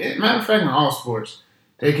so. Matter of fact, in all sports,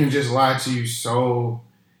 they can just lie to you so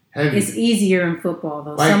heavy. It's easier in football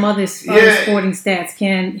though. Like, Some other sporting stats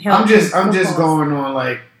can help. I'm just football. going on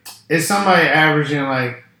like, is somebody averaging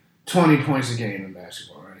like 20 points a game in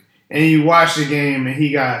basketball, right? And you watch the game and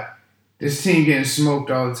he got this team getting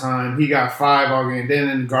smoked all the time. He got 5 all game. Then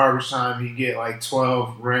in garbage time, he get like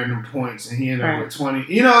 12 random points and he ended up with 20.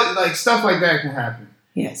 You know, like stuff like that can happen.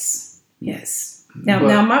 Yes.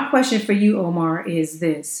 Now my question for you, Omar, is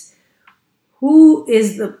this: who's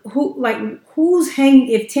hanging?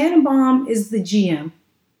 If Tannenbaum is the GM,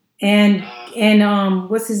 and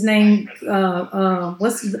what's his name?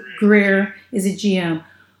 Greer is a GM.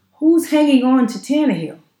 Who's hanging on to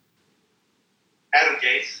Tannehill? Adam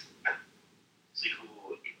Gase. See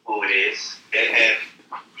who it is. They have,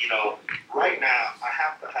 right now,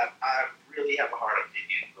 I really have a hard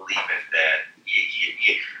opinion believing that,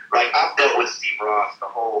 like, I've dealt with Steve Ross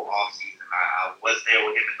the whole offseason. I was there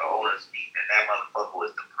with him at the owner's meeting, and that motherfucker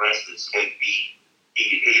was depressed as can be.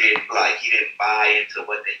 He didn't buy into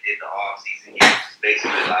what they did the offseason. He was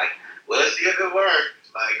basically like, well, let's see if it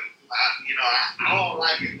works. Like, I don't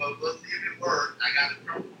like it, but we'll see if it works. I got to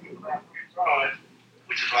throw people out in charge,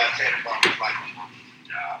 which is why Tannenbaum was like,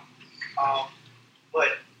 job.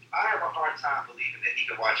 But I have a hard time believing that he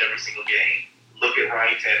can watch every single game, look at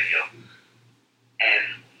Ryan Tannehill,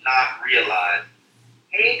 and not realize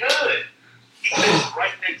he ain't good. He sits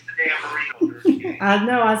right next to Dan Marino during the game. I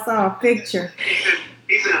know. I saw a picture.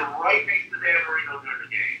 He's sitting right next to Dan Marino during the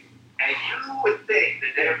game. And you would think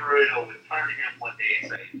that Dan Marino would turn to him one day and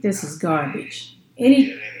say, "This is garbage."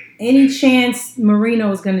 Any chance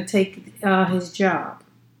Marino is going to take his job?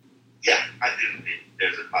 Yeah, I do.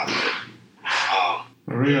 There's a possibility.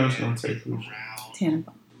 Marino's going to take who's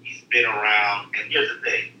Tannenbaum. He's been around, and here's the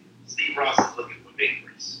thing: Steve Ross is looking for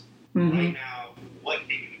victories. Mm-hmm. Right now, what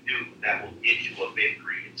can you do that will get you a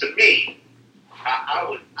victory? To me, I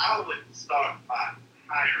would start by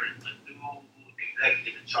hiring a new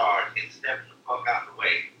executive in charge and stepping the fuck out of the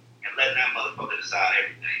way and letting that motherfucker decide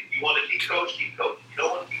everything. You want to keep coach, keep coach. You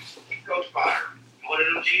don't want to keep coach, fire. You want a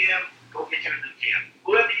new GM, go get you a new GM.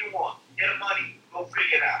 Whoever you want, get the money, go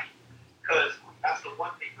figure it out. Because that's the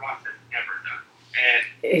one thing Ross has never done. And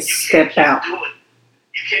It's step out.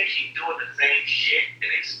 You can't keep doing the same shit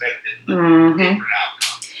and expect a different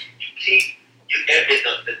outcome.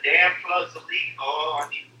 The damn plugs will leak. Oh, I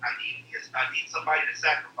need somebody to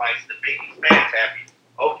sacrifice to make these fans happy.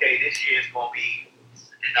 Okay, this year is gonna be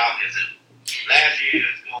last year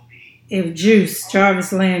is gonna be. If Juice,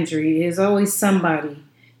 Jarvis Landry, is always somebody.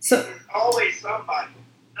 So there's always somebody.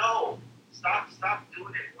 No, stop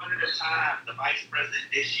doing it one at a time. The vice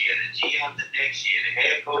president this year, the GM the next year, the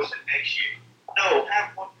head coach the next year. No,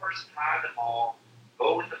 have one person hire them all.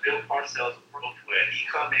 Go with the Bill Parcells approach where he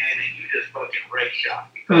come in and you just fucking wreck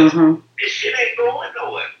shop because this shit ain't going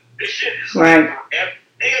nowhere. This shit is right. Forever.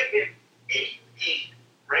 They have been 8-8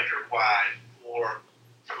 record-wise for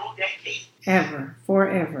 2 decades.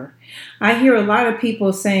 Forever. I hear a lot of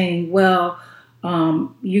people saying, well,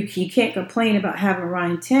 you can't complain about having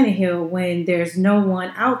Ryan Tannehill when there's no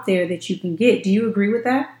one out there that you can get. Do you agree with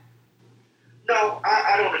that? No,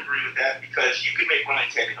 I don't agree with that because you can make Ryan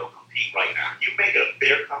Tannehill compete right now. You make it a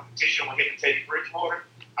fair competition with him and Teddy Bridgewater.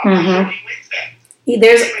 I'm not sure he wins that. You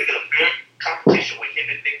make it a fair competition with him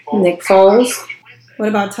and Nick Foles. I'm not sure he wins that. What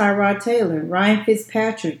about Tyrod Taylor, Ryan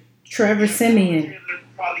Fitzpatrick, Trevor Siemian? Taylor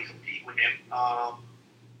probably compete with him.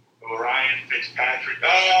 Ryan Fitzpatrick.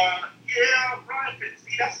 Ryan Fitzpatrick.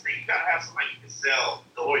 See, that's the thing. You gotta have somebody you can sell.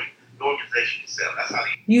 The organization can sell. That's how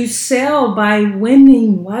you sell by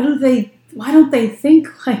winning. Why don't they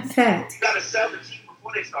think like that? You gotta sell the team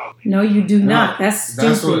before they start winning. No, you do not. That's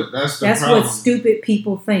stupid. That's what stupid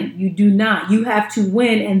people think. You do not. You have to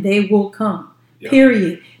win and they will come. Yep.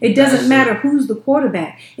 Period. It doesn't matter who's the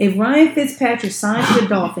quarterback. If Ryan Fitzpatrick signs the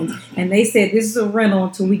Dolphins and they said this is a rental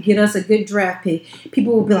until we get us a good draft pick,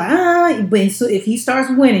 people will be like, but so if he starts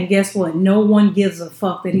winning, guess what? No one gives a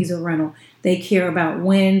fuck that he's a rental. They care about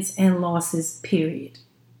wins and losses, period.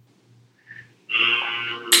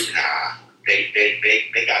 Nah. They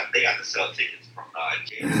got to sell tickets from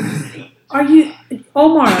James. Are you,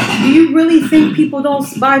 Omar? Do you really think people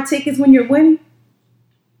don't buy tickets when you're winning?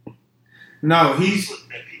 No, he's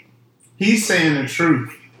saying the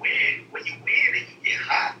truth. When you win and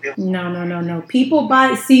No. People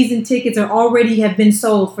buy season tickets or already have been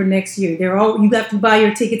sold for next year. You have to buy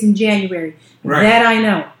your tickets in January. Right. That I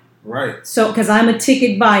know. Right. So, because I'm a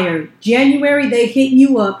ticket buyer. January, they hitting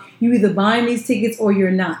you up. You either buying these tickets or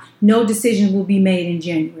you're not. No decision will be made in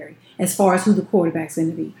January as far as who the quarterback's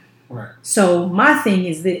going to be. Right. So, my thing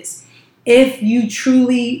is this. If you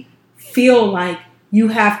truly feel like you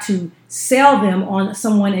have to sell them on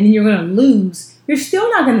someone and then you're going to lose, you're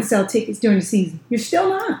still not going to sell tickets during the season. You're still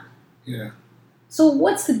not. Yeah. So,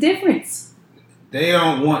 what's the difference? They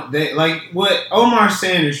don't want like what Omar's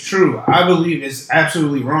saying is true. I believe it's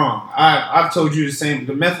absolutely wrong. I've told you the same.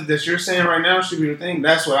 The method that you're saying right now should be the thing.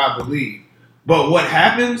 That's what I believe. But what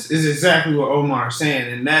happens is exactly what Omar's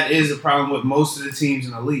saying, and that is a problem with most of the teams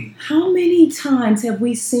in the league. How many times have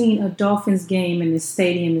we seen a Dolphins game and the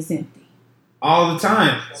stadium is empty? All the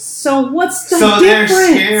time. So what's the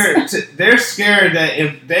difference? They're scared that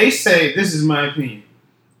if they say, this is my opinion,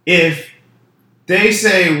 if they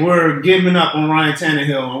say we're giving up on Ryan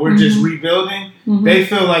Tannehill and we're just rebuilding, they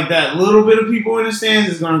feel like that little bit of people in the stands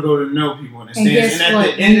is going to go to no people in the stands. And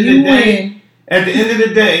at the end of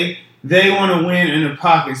the day, they want to win in the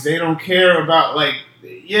pockets. They don't care about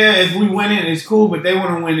if we win it, it's cool, but they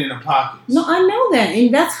want to win in the pockets. No, I know that,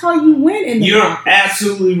 and that's how you win in the pockets. You're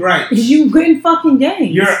absolutely right. You win fucking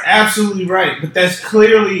games. You're absolutely right, but that's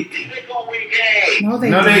clearly. No, they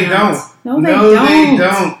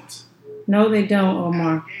don't,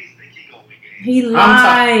 Omar. He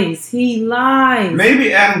lies. He lies.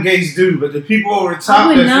 Maybe Adam Gase do, but the people over the top.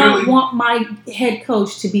 I would not want my head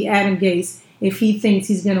coach to be Adam Gase if he thinks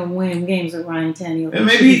he's going to win games with Ryan Tannehill. And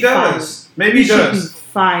maybe he does. Maybe he does. Should be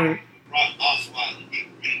fired.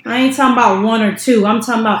 I ain't talking about 1 or 2. I'm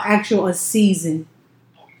talking about a season.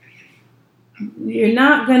 You're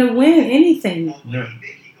not going to win anything. Yeah,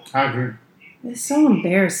 I agree. It's so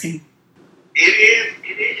embarrassing. It is.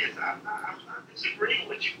 I'm not disagreeing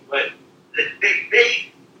with you, but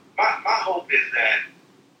my hope is that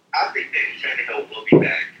I think that Tannehill will be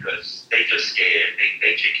back because they just scared.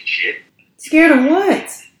 They chicken shit. Scared of what?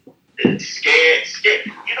 Scared.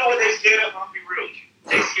 You know what they scared of? I'll be real with you.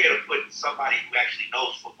 They scared of putting somebody who actually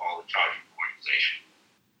knows football in charge of the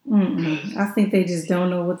organization. I think they just don't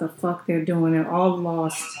know what the fuck they're doing. They're all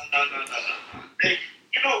lost. No.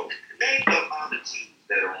 Name the amount of teams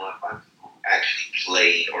that are run by people who actually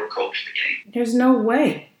played or coached the game. There's no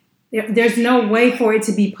way. There's no way for it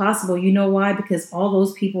to be possible. You know why? Because all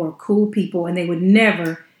those people are cool people and they would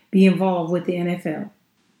never be involved with the NFL.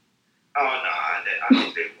 Oh, no. I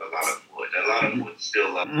think a lot of them would. A lot of them would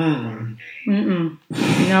still love the game.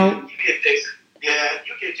 No. You get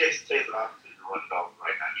Jason Taylor opportunity to run it off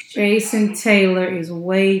right now. Jason Taylor is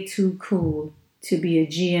way too cool to be a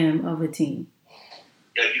GM of a team.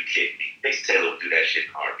 Yeah, you kidding me. Jason Taylor would do that shit in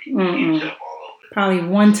a heartbeat. He'd jump all over it. Probably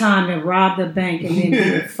one time to rob the bank and then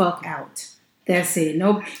get the fuck out. That's it.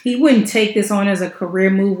 No, he wouldn't take this on as a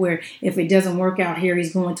career move where if it doesn't work out here,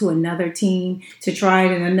 he's going to another team to try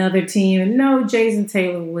it in another team. And no, Jason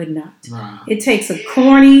Taylor would not. Wow. It takes a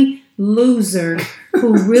corny loser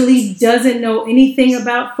who really doesn't know anything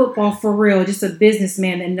about football for real, just a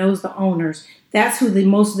businessman that knows the owners. That's who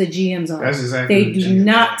most of the GMs are. That's exactly they do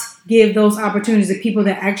not give those opportunities to people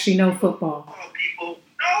that actually know football. No,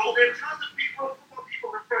 there are tons of people in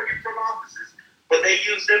front offices. But they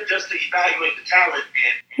use them just to evaluate the talent.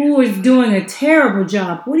 Who is doing a terrible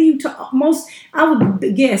job? What are you I would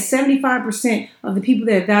guess 75% of the people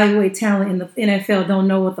that evaluate talent in the NFL don't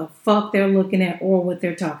know what the fuck they're looking at or what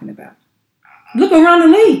they're talking about. Look around the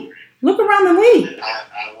league. I won't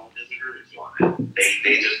disagree with you on that.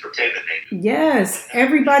 They just pretend that they do. Yes,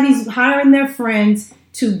 everybody's hiring their friends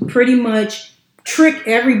to pretty much trick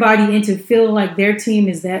everybody into feeling like their team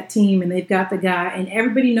is that team and they've got the guy, and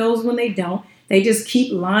everybody knows when they don't. They just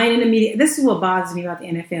keep lying in the media. This is what bothers me about the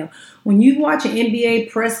NFL. When you watch an NBA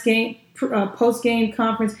post-game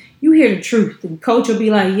conference, you hear the truth. The coach will be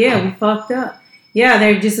like, yeah, we fucked up. Yeah,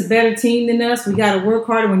 they're just a better team than us. We got to work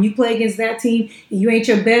harder. When you play against that team and you ain't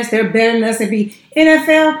your best, they're better than us. And be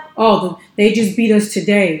NFL, they just beat us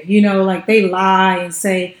today. They lie and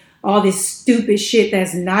say all this stupid shit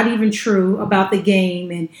that's not even true about the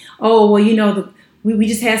game. And, we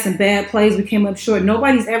just had some bad plays. We came up short.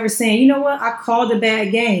 Nobody's ever saying, you know what, I called a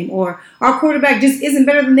bad game. Or our quarterback just isn't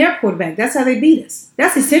better than their quarterback. That's how they beat us.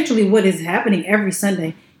 That's essentially what is happening every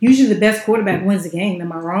Sunday. Usually the best quarterback wins the game.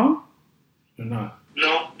 Am I wrong? You're not.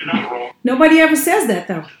 No, you're not wrong. Nobody ever says that,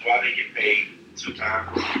 though. That's why they get paid 2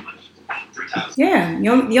 times, 3 times. Yeah.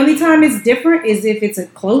 The only time it's different is if it's a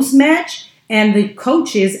close match and the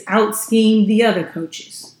coaches out-scheme the other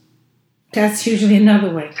coaches. That's usually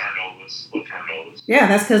another way. Turnovers. Yeah,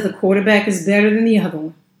 that's because the quarterback is better than the other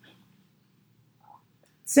one.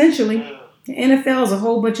 Essentially, the NFL is a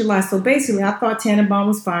whole bunch of lies. So basically, I thought Tannenbaum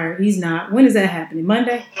was fired. He's not. When is that happening?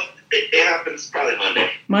 Monday? It happens probably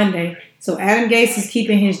Monday. Monday. So Adam Gase is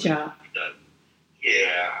keeping his job.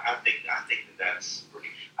 Yeah, I think that's pretty.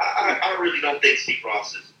 I really don't think Steve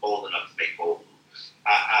Ross is bold enough to make bold moves.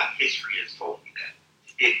 History has told me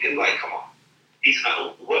that. Like, come on, he's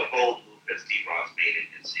not. What bold move has Steve Ross made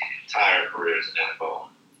in his entire career as an NFL?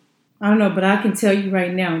 I don't know, but I can tell you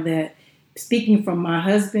right now that speaking from my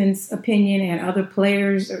husband's opinion and other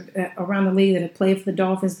players around the league that have played for the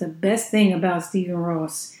Dolphins, the best thing about Stephen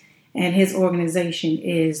Ross and his organization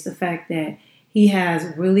is the fact that he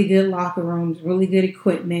has really good locker rooms, really good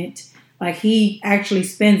equipment. Like, he actually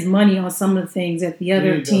spends money on some of the things that the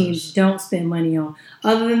other teams don't spend money on.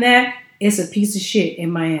 Other than that, it's a piece of shit in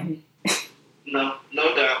Miami. No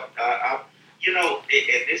doubt.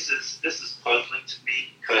 And this is puzzling to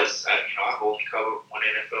me because I've only covered one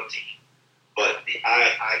NFL team, but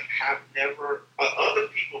I have never. Other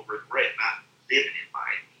people regret not living in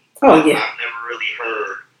Miami. Oh yeah. I've never really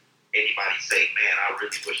heard anybody say, "Man, I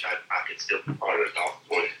really wish I could still be part of the Dolphins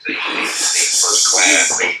organization. They first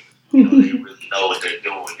class. They really know what they're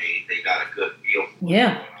doing. They got a good feel for what's going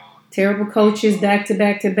on." Terrible coaches back to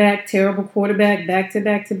back to back. Terrible quarterback back to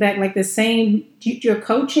back to back. Like the same, your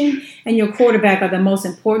coaching and your quarterback are the most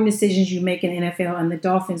important decisions you make in the NFL, and the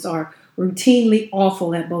Dolphins are routinely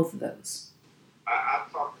awful at both of those. I've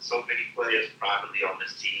talked to so many players privately on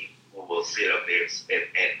this team who will sit up there and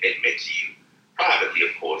admit to you, privately,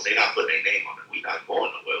 of course, they're not putting their name on it. We're not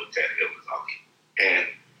going nowhere with Tannehill was on. And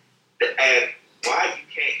why you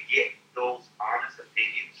can't get those honest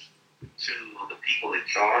opinions to the people in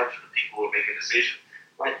charge, the people who are making decisions.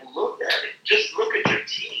 Like, look at it. Just look at your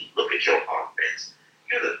team. Look at your offense.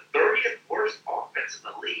 You're the 30th worst offense in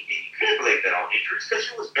the league, and you can't blame that on injuries because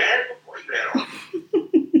you was bad before you had all.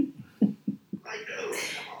 Like, come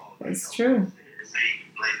on. That's true. Say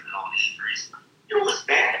you blame it on injuries. You was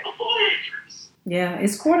bad before injuries. Yeah,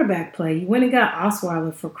 it's quarterback play. You went and got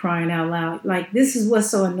Osweiler for crying out loud. Like, this is what's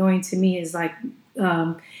so annoying to me is like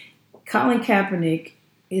Colin Kaepernick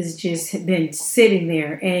is just been sitting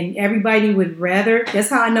there, and everybody would rather. That's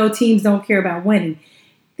how I know teams don't care about winning.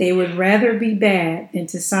 They would rather be bad than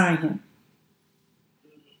to sign him.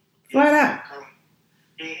 Flat out.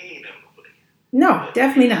 No,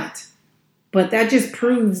 definitely not. But that just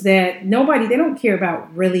proves that they don't care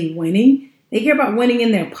about really winning. They care about winning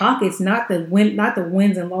in their pockets, not the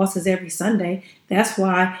wins and losses every Sunday. That's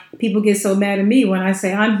why people get so mad at me when I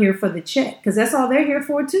say I'm here for the check, because that's all they're here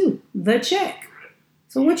for too, the check.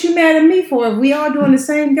 So what you mad at me for if we all doing the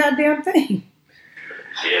same goddamn thing?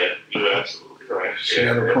 Yeah, you're absolutely right. She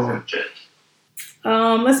had a point.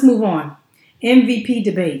 Let's move on. MVP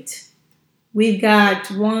debate. We've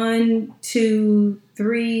got 1, 2,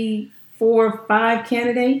 3, 4, 5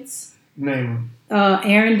 candidates. Name them.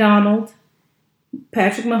 Aaron Donald,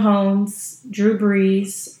 Patrick Mahomes, Drew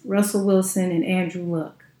Brees, Russell Wilson, and Andrew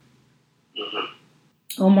Luck.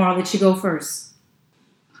 Omar, I'll let you go first.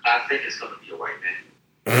 I think it's going to be a white man.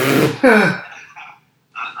 I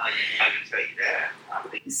can tell you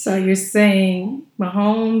that. So you're saying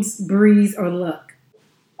Mahomes, Brees, or Luck?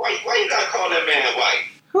 Why you gotta call that man white?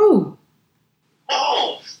 Who?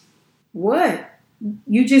 Mahomes. What?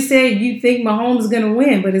 You just said you think Mahomes is going to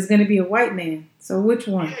win, but it's going to be a white man. So which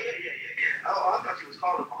one? Yeah. Oh, I thought you was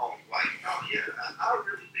calling Mahomes white. Oh, yeah. I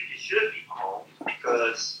really think it should be Mahomes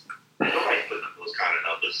because nobody's putting up those kind of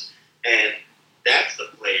numbers. And that's the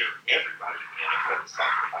player everybody in the NFL is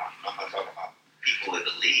talking about. I'm not talking about people in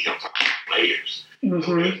the league. I'm talking about players.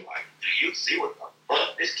 Mm-hmm. Like, do you see what the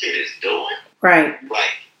fuck this kid is doing? Right.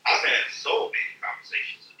 Like, I've had so many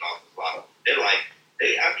conversations with Dolphins about him. They're like,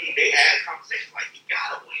 they had conversations like, he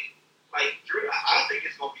gotta win. Like, Drew, I think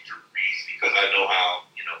it's gonna be Drew Brees because I know how,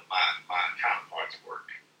 my counterparts work.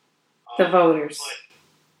 The voters. But,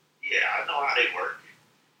 yeah, I know how they work.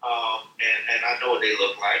 And I know what they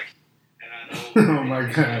look like. And I know Oh my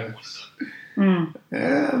God.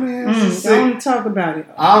 Yeah, man. Don't talk about it.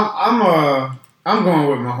 I'm going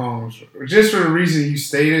with Mahomes just for the reason you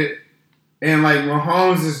stated, and like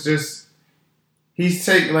Mahomes is just he's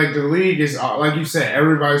taking like the league is like you said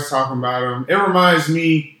everybody's talking about him. It reminds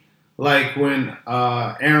me like when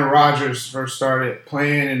Aaron Rodgers first started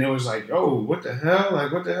playing, and it was like, oh, what the hell?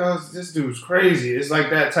 Like, what the hell is this dude's crazy? It's like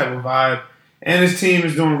that type of vibe, and his team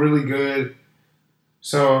is doing really good.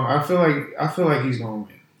 So I feel like he's going to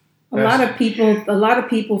win. A lot of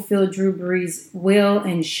people feel Drew Brees will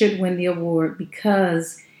and should win the award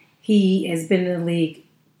because he has been in the league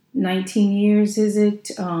 19 years, is it?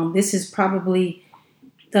 This is probably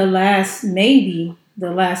the last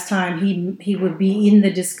time he would be in the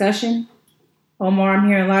discussion Omar, I'm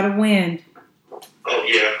hearing a lot of wind. Oh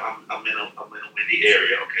yeah, I'm in a windy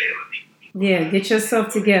area. Okay, let me Yeah, get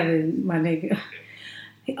yourself together, my nigga.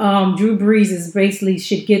 Drew Brees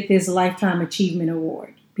should get this Lifetime Achievement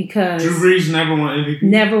Award because Drew Brees never won MVP.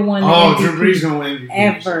 Never won the MVP. MVP. Drew Brees gonna win MVP.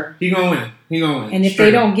 Ever. He gonna win. And if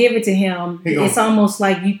they don't give it to him, it's almost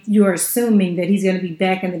like you're assuming that he's going to be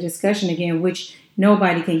back in the discussion again, which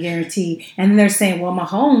nobody can guarantee. And then they're saying, well,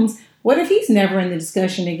 Mahomes, what if he's never in the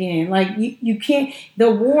discussion again? Like, you can't. The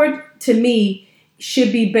award, to me,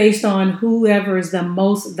 should be based on whoever is the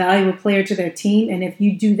most valuable player to their team. And if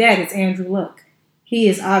you do that, it's Andrew Luck. He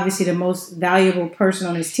is obviously the most valuable person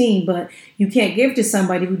on his team, but you can't give to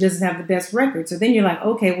somebody who doesn't have the best record. So then you're like,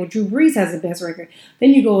 okay, well, Drew Brees has the best record.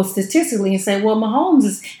 Then you go statistically and say, well,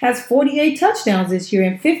 Mahomes has 48 touchdowns this year,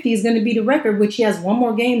 and 50 is going to be the record, which he has one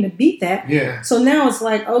more game to beat that. Yeah. So now it's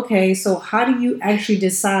like, okay, so how do you actually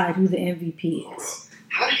decide who the MVP is?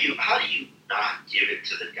 How do you not give it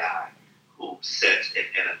to the guy who sets an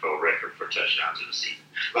NFL record for touchdowns in the season?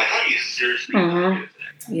 Like, how do you seriously not give it to that?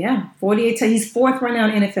 Yeah, 48. He's fourth right now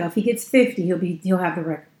in NFL. If he gets 50, he'll have the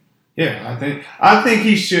record. Yeah, I think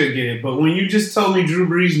he should get it. But when you just told me Drew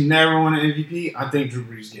Brees never won an MVP, I think Drew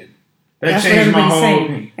Brees get it. That changed my whole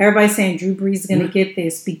opinion. Everybody's saying Drew Brees is going to get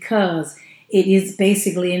this because it is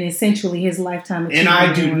basically and essentially his lifetime achievement. And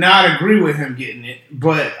I do not agree with him getting it,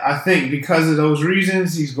 but I think because of those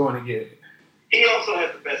reasons, he's going to get it. He also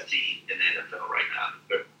has the best team in the NFL right now,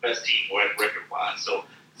 the best team record-wise. So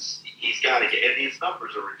he's got to get, and his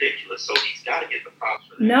numbers are ridiculous. So he's got to get the props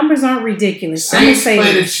for that. Numbers aren't ridiculous. Saints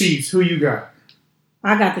play the Chiefs. Who you got?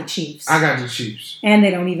 I got the Chiefs. I got the Chiefs. And they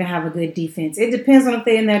don't even have a good defense. It depends on if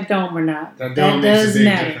they're in that dome or not. That does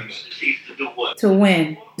matter. To do what? To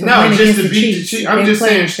win. No, just to beat the Chiefs. I'm just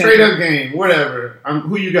saying straight up game, whatever.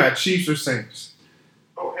 Who you got, Chiefs or Saints?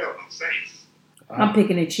 Oh, hell, I'm Saints. I'm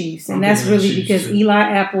picking the Chiefs. And that's really because too. Eli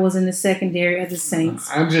Apple is in the secondary of the Saints.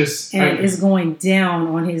 It's going down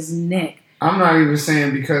on his neck. I'm not even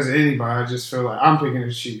saying because of anybody. I just feel like I'm picking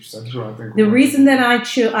the Chiefs. That's what I think. The reason that I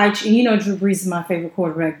you know, Drew Brees is my favorite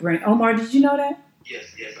quarterback, Brent. Omar, did you know that? Yes,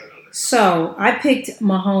 I know that. So I picked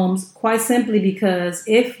Mahomes quite simply because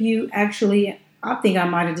if you actually, I think I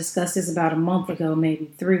might have discussed this about a month ago,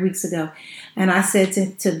 maybe 3 weeks ago. And I said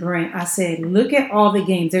to Brent, I said, look at all the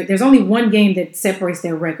games. There's only one game that separates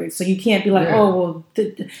their records. So you can't be like, oh, well,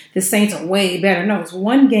 the Saints are way better. No, it's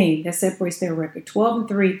one game that separates their record,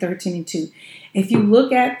 12-3, 13-2. If you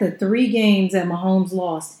look at the 3 games that Mahomes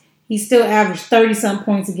lost, he still averaged 30-something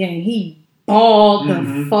points a game. He balled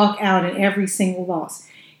the fuck out in every single loss.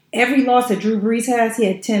 Every loss that Drew Brees has, he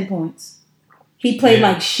had 10 points. He played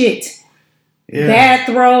like shit. Yeah. Bad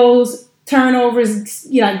throws, turnovers,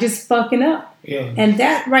 just fucking up. Yeah. And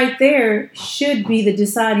that right there should be the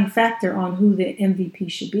deciding factor on who the MVP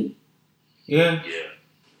should be. Yeah.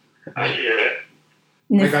 I hear that.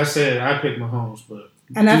 Like I said, I picked Mahomes, but...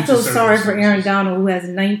 And I feel sorry for Aaron Donald, who has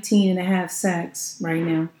 19 and a half sacks right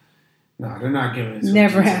now. No, they're not giving it to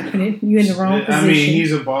Never happening. You're in the wrong position. I mean,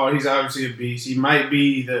 he's a ball. He's obviously a beast. He might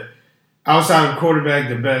be outside of quarterback,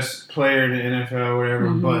 the best player in the NFL or whatever,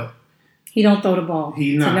 but... He don't throw the ball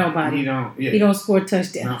to nobody. He don't. Yeah. He don't score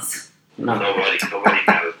touchdowns. No. Nobody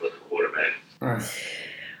matters with the quarterback. All right.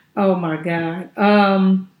 Oh my God.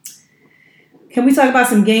 Can we talk about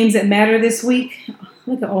some games that matter this week?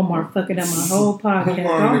 Look at Omar fucking up my whole podcast.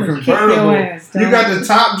 Omar, I'm gonna kick your ass. You got the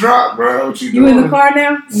top drop, bro. What you in the car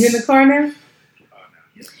now? You in the car now?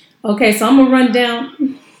 Okay, so I'm gonna run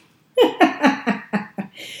down.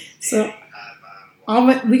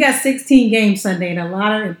 We got 16 games Sunday and a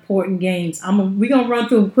lot of important games. We're going to run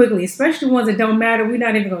through them quickly, especially ones that don't matter. We're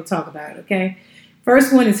not even going to talk about it, okay?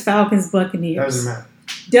 First one is Falcons-Buccaneers. Doesn't matter.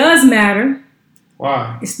 Does matter.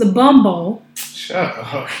 Why? It's the Bum Bowl. Shut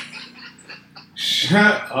up.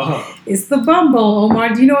 Shut up. It's the Bum Bowl,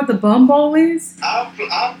 Omar. Do you know what the Bum Bowl is? I'm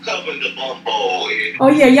covering the Bum Bowl. Oh,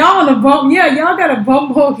 yeah, y'all on the Bum. Yeah, y'all got a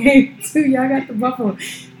Bum Bowl game, too. Y'all got the Bum Bowl.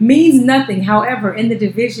 Means nothing. However, in the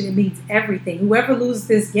division, it means everything. Whoever loses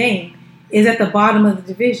this game is at the bottom of the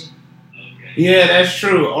division. Yeah, that's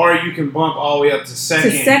true. Or you can bump all the way up to second.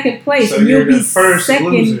 To second place. So and you'll be first second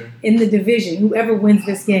loser in the division. Whoever wins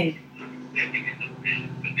this game.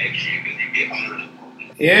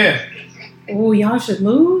 Yeah. Oh, y'all should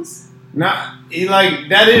lose? Nah,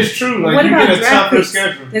 that is true. Like, what you about get a draft tougher picks?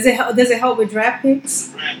 schedule. Does it help with draft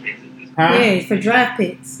picks? Huh? Yeah, for draft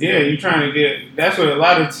picks. Yeah, you're trying to get... That's what a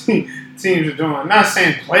lot of teams are doing. I'm not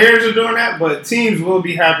saying players are doing that, but teams will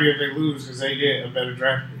be happy if they lose because they get a better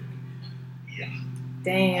draft pick. Yeah.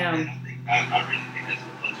 Damn. I really think that's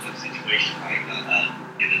a situation like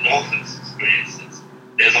in the Dolphins' experience.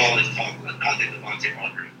 there's all this talk. Not that Devontae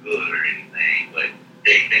Parker is good or anything, but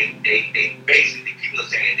they basically people are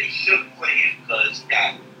saying they shouldn't play him because he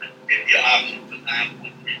got the option for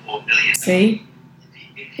 $9.34 million.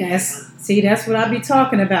 See, that's what I be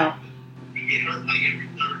talking about. He get hurt like every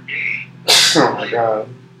third game. Oh my God.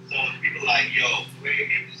 So people like, yo, play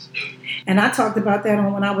him this dude. And I talked about that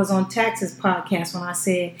when I was on Taxes podcast when I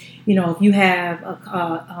said, if you have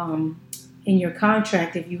in your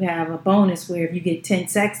contract, if you have a bonus where if you get 10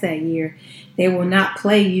 sacks that year, they will not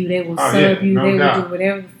play you. They will sub you. They will do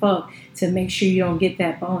whatever the fuck to make sure you don't get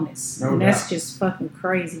that bonus. And that's just fucking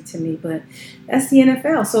crazy to me. But that's the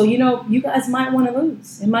NFL. So, you guys might want to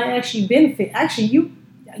lose. It might actually benefit. Actually,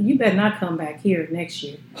 you better not come back here next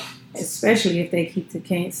year, especially if they keep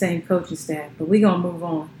the same coaching staff. But we're going to move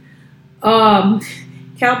on.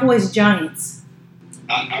 Cowboys, Giants.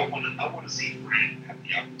 I want to see Brent have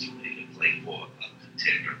the opportunity to play for a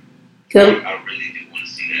contender. Go. I really do want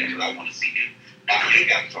to see that because I want to see him. Now, he ain't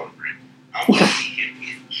got to talk to Brent. I want to see him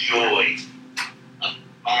enjoy a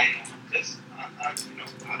final because I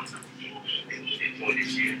enjoy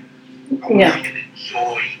this year. I want him to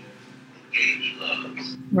enjoy the game he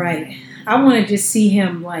loves. Right. I want to just see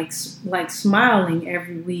him like smiling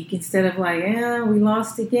every week instead of like, we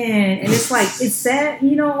lost again. And it's like, it's sad,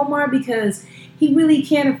 Omar, because he really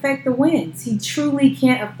can't affect the wins. He truly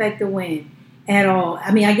can't affect the win at all.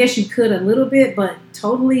 I mean, I guess you could a little bit, but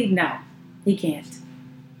totally, no, he can't.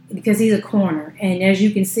 Because he's a corner. And as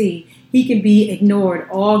you can see, he can be ignored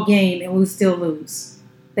all game and we'll still lose.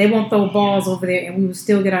 They won't throw balls over there and we will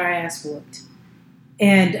still get our ass whooped.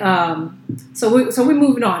 And so we're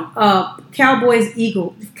moving on. Cowboys,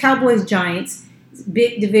 Giants,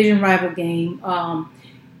 big division rival game.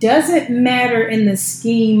 Doesn't matter in the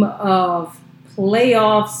scheme of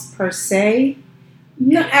playoffs per se,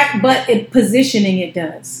 but positioning it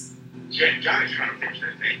does. Giants trying to finish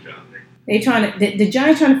that tank job. The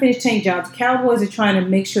Giants trying to finish tank jobs. Cowboys are trying to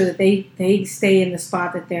make sure that they stay in the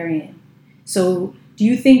spot that they're in. So, do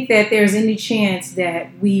you think that there's any chance that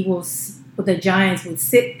the Giants would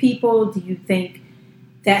sit people? Do you think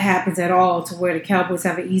that happens at all to where the Cowboys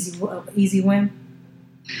have an easy win?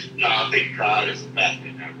 No, I think God is back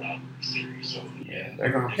in that rivalry series. So yeah,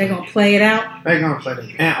 they're gonna play it out. They're gonna play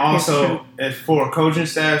it. And also, as for coaching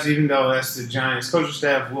staffs, even though that's the Giants, coaching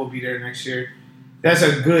staff will be there next year. That's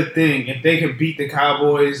a good thing. If they can beat the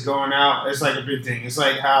Cowboys going out, it's like a big thing. It's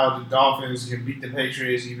like how the Dolphins can beat the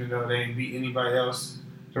Patriots even though they ain't beat anybody else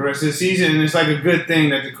the rest of the season. And it's like a good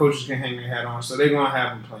thing that the coaches can hang their hat on. So they're going to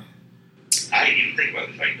have them playing. I didn't even think about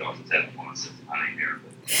the fact Dolphins have one since I ain't there.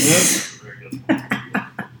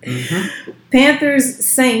 Mm-hmm. Panthers,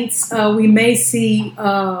 Saints, we may see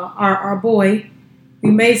our boy.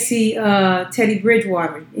 We may see Teddy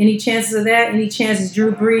Bridgewater. Any chances of that? Any chances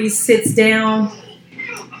Drew Brees sits down?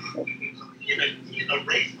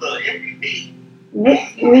 Race the MVP.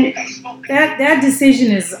 That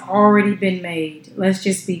decision has already been made. Let's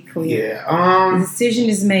just be clear. Yeah. The decision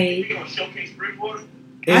is made. You gonna showcase Bridgewater?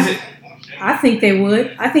 I think they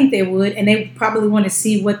would. And they probably want to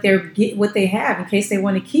see what they have in case they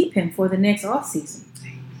want to keep him for the next offseason.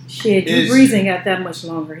 Shit, Drew Brees ain't got that much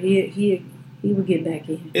longer. He would get back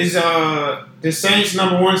in. Is the Saints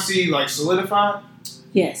number 1 seed like solidified?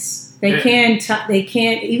 Yes. They can't.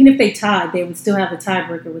 Even if they tied, they would still have a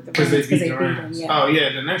tiebreaker with the Rams because they beat them. Yeah. Oh yeah,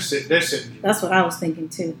 then they're sitting. That's what I was thinking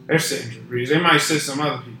too. They're sitting Drew Brees. They might sit some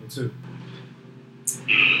other people too.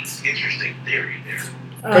 Interesting theory there.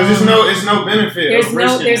 Because it's no benefit.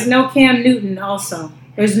 There's no Cam Newton. Also,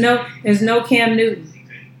 there's no Cam Newton.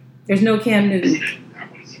 There's no Cam Newton.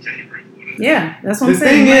 Yeah, that's what I'm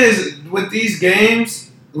saying. The thing is, with these games,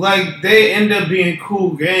 like, they end up being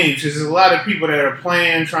cool games. There's a lot of people that are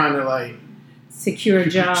playing, trying to, like, secure a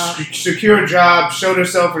job, show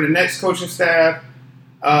themselves for the next coaching staff,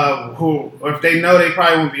 or if they know they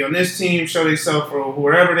probably won't be on this team, show themselves for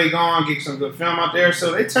wherever they go, get some good film out there.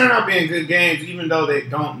 So they turn out being good games, even though they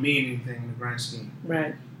don't mean anything in the grand scheme.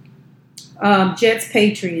 Right. Jets,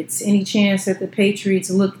 Patriots. Any chance that the Patriots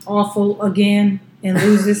look awful again and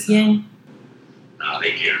lose this game? No,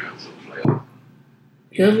 they can't run to the playoffs.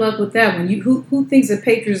 Good luck with that one. Who thinks the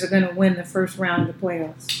Patriots are going to win the first round of the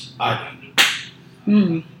playoffs? I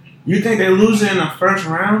do. You think they're losing in the first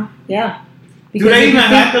round? Yeah. Do they even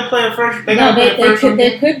have to play a first? They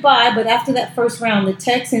could bye, but after that first round, the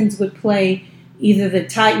Texans would play either the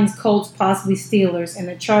Titans, Colts, possibly Steelers, and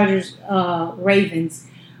the Chargers, Ravens.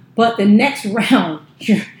 But the next round,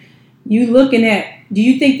 you looking at? Do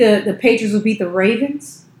you think the Patriots will beat the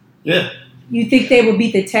Ravens? Yeah. You think they will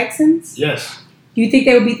beat the Texans? Yes. Do you think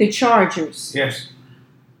they will beat the Chargers? Yes.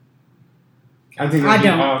 I think they'll beat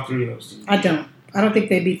all three of those teams. I don't. I don't think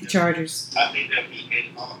they beat the Chargers. I think they'll beat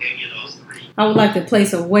any of those three. I would like to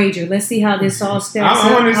place a wager. Let's see how this all stacks I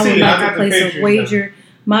up. wanna I would see. like I to got the place a Patriots, wager.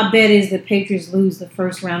 My bet is the Patriots lose the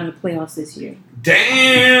first round of the playoffs this year.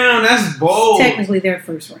 Damn, that's bold. Technically, their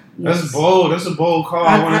first round. Yes. That's bold. That's a bold call.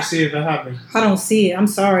 I want to see if it happens. I don't see it. I'm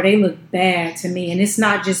sorry. They look bad to me. And it's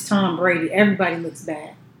not just Tom Brady. Everybody looks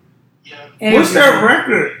bad. Yeah. What's their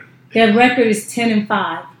record? Their record is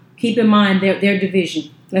 10-5. Keep in mind their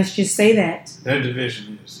division. Let's just say that. Their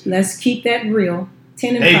division is. Let's keep that real.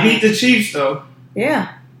 10-5. They beat the Chiefs, though.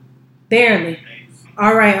 Yeah. Barely.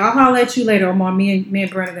 All right. I'll holler at you later, Omar. Me and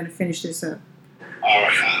Brent are going to finish this up. All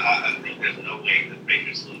right. I think there's no way the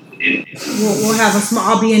Patriots lose. We'll have a small.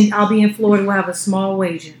 I'll be in Florida. We'll have a small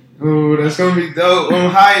wager. Ooh, that's gonna be dope.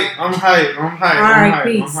 I'm hype. All right,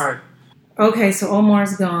 peace. I'm hype. Okay, so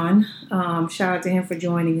Omar's gone. Shout out to him for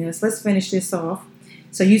joining us. Let's finish this off.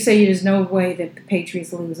 So you say there's no way that the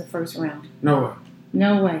Patriots lose the first round. No way.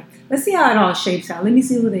 No way. Let's see how it all shapes out. Let me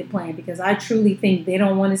see who they're playing because I truly think they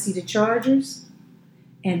don't want to see the Chargers,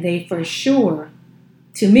 and they for sure,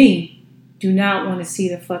 to me, do not want to see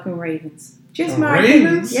the fucking Ravens. Just The my opinion.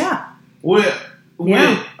 Ravens? Yeah. With a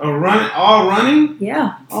run, all running.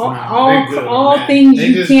 Yeah, Nah, they're good, all man. things They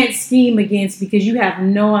you just- can't scheme against because you have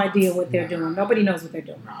no idea what they're doing. Nobody knows what they're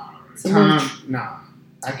doing. So I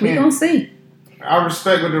we gonna can't. see. I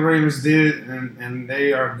respect what the Ravens did, and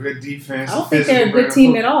they are a good defense. I don't think they're a good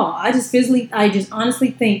team at all. I just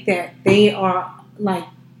honestly think that they are like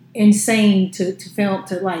insane to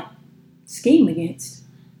scheme against.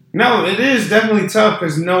 No, it is definitely tough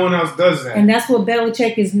because no one else does that. And that's what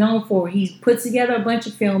Belichick is known for. He puts together a bunch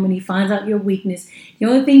of film and he finds out your weakness. The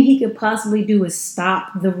only thing he could possibly do is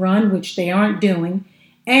stop the run, which they aren't doing.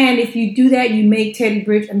 And if you do that, you make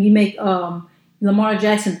Lamar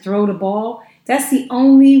Jackson throw the ball. That's the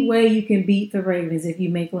only way you can beat the Ravens if you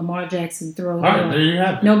make Lamar Jackson throw the All right, ball. there you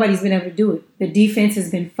have it. Nobody's been able to do it. The defense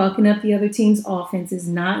has been fucking up the other team's offenses,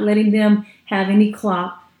 not letting them have any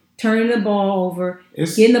clock, turning the ball over,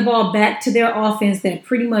 getting the ball back to their offense that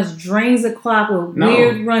pretty much drains the clock with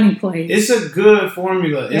weird running plays. It's a good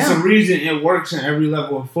formula. It's Yeah. a reason it works in every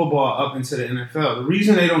level of football up into the NFL. The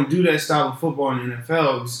reason they don't do that style of football in the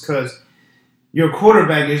NFL is because your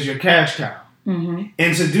quarterback is your cash cow. Mm-hmm.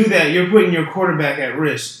 And to do that, you're putting your quarterback at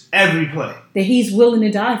risk every play. That he's willing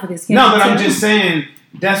to die for this. No, but I'm just saying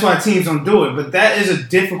that's why teams don't do it. But that is a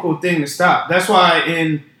difficult thing to stop. That's why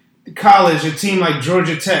in college, a team like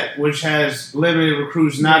Georgia Tech, which has limited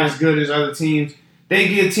recruits, not as good as other teams, they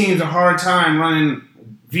give teams a hard time running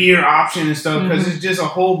veer option and stuff because it's just a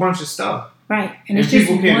whole bunch of stuff. Right, And it's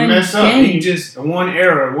people just can one mess up. game. You just one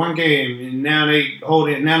error, one game, and now they hold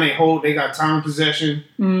it. Now they got time of possession,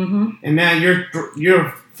 and now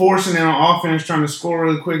you're forcing it on offense, trying to score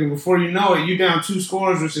really quick, and before you know it, you down 2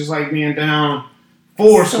 scores, which is like being down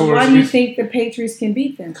 4 scores. So why do you think the Patriots can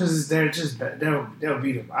beat them? Because they're just they'll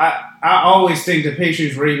beat them. I always think the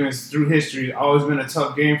Patriots Ravens through history has always been a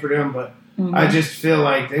tough game for them, but I just feel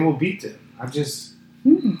like they will beat them.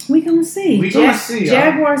 We gonna see. We gonna see.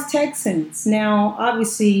 Jaguars Texans. Now,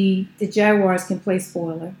 obviously, the Jaguars can play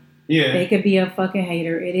spoiler. Yeah, They could be a fucking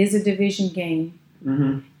hater. It is a division game,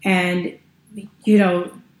 and you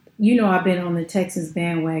know I've been on the Texans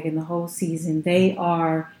bandwagon the whole season. They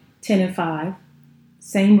are 10-5,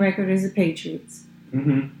 same record as the Patriots.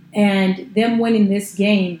 And them winning this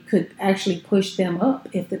game could actually push them up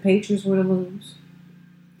if the Patriots were to lose.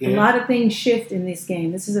 A lot of things shift in this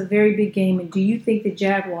game. This is a very big game. And do you think the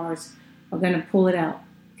Jaguars are going to pull it out?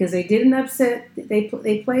 Because they did an upset. They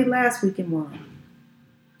played last week and won.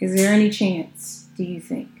 Is there any chance, do you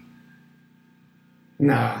think?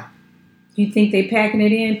 Nah. Do you think they packing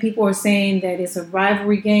it in? People are saying that it's a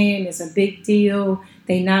rivalry game. It's a big deal.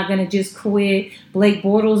 They're not going to just quit. Blake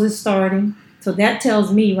Bortles is starting. So that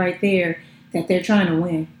tells me right there that they're trying to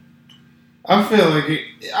win. I feel like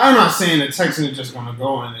I'm not saying the Texans are just going to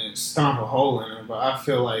go in and stomp a hole in it, but I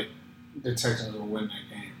feel like the Texans will win that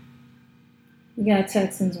game. We got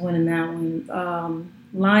Texans winning that one.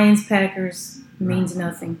 Lions, Packers means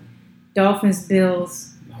nothing. Dolphins,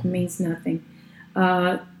 Bills means nothing.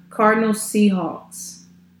 Cardinals, Seahawks.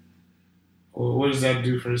 Well, what does that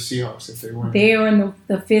do for the Seahawks if they win? They are in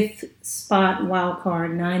the 5th spot wild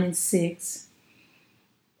card, 9-6.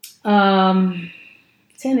 10-6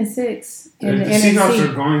 in the NFC.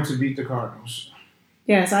 Seahawks are going to beat the Cardinals.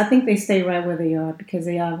 Yes, I think they stay right where they are because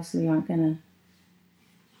they obviously aren't going to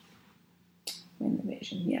win the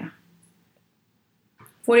division. Yeah.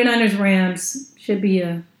 49ers, Rams should be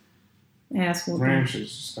a ass whooping. Rams should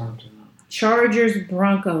stomp them out. Chargers,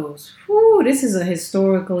 Broncos. Whew, this is a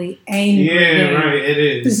historically angry game. Yeah, right, it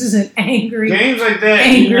is. This is an angry games like that.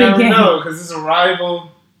 Angry You never game. know because it's a rival.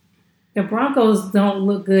 The Broncos don't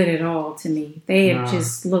look good at all to me. They have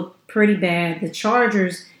just looked pretty bad. The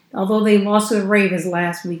Chargers, although they lost to the Ravens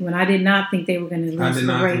last week, when I did not think they were going to lose to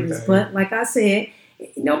the Ravens. But like I said,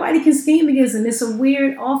 nobody can scheme against them. It's a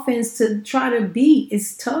weird offense to try to beat.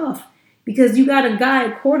 It's tough because you got a guy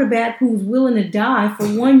at quarterback who's willing to die for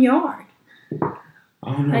 1 yard.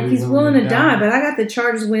 I don't know Like he's willing to die. But I got the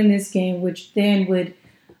Chargers winning this game, which then would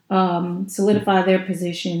solidify their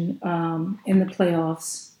position in the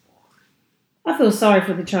playoffs. I feel sorry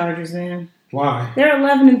for the Chargers, man. Why? They're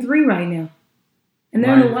 11-3 right now, and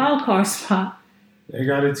they're in the wild card spot. They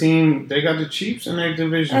got a team. They got the Chiefs in their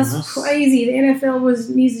division. That's crazy. The NFL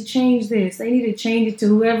needs to change this. They need to change it to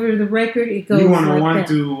whoever the record it goes. You want to like run that.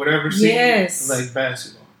 through whatever season, yes, like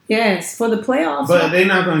basketball. Yes, for the playoffs. But they're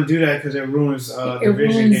not going to do that because it ruins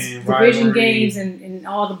division games and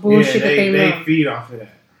all the bullshit that they love. Feed off of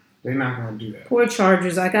that. They're not going to do that. Poor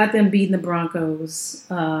Chargers. I got them beating the Broncos.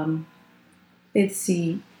 Let's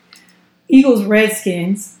see. Eagles,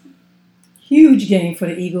 Redskins. Huge game for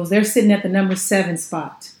the Eagles. They're sitting at the number 7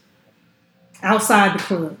 spot. Outside the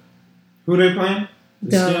club. Who they playing?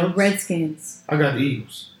 The Redskins. I got the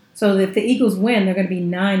Eagles. So if the Eagles win, they're going to be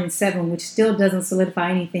 9-7, which still doesn't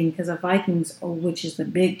solidify anything because the Vikings, which is the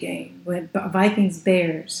big game. But Vikings,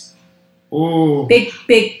 Bears. Ooh. Big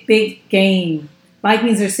game.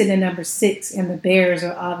 Vikings are sitting at number 6, and the Bears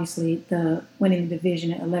are obviously winning the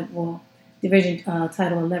division at 11. Well, division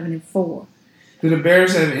title 11-4. Do the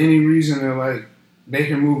Bears have any reason to they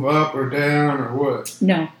can move up or down or what?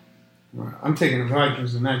 No. I'm taking the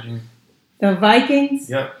Vikings in that game. The Vikings?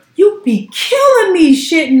 Yep. You be killing me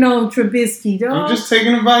shitting on Trubisky, dog. I'm just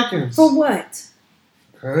taking the Vikings. For what?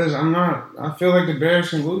 Because I feel like the Bears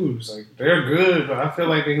can lose. Like, they're good, but I feel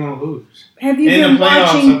like they're going to lose. Have you been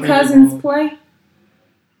watching Cousins play?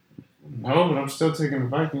 No, but I'm still taking the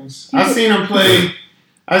Vikings. I seen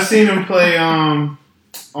him play on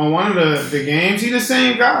one of the games. He's the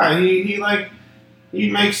same guy. He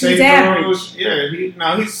makes safe throws. Yeah, he's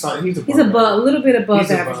a little bit above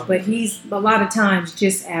average, but he's a lot of times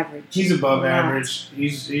just average. He's above average.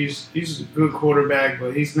 He's a good quarterback,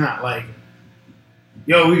 but he's not like,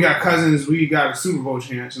 yo, we got Cousins, we got a Super Bowl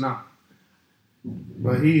chance. No,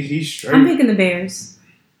 but he's straight. I'm picking the Bears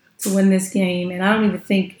to win this game, and I don't even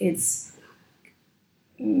think it's.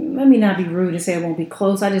 Let me not be rude and say it won't be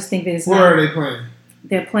close. I just think that it's Where are they playing?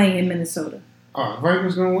 They're playing in Minnesota. Oh,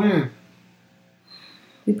 Vikings gonna win.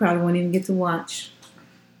 We probably won't even get to watch.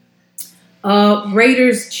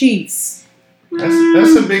 Raiders, Chiefs.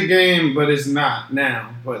 That's a big game, but it's not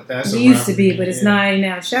now. But that's it used to be, but it's not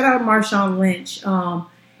now. Shout out Marshawn Lynch.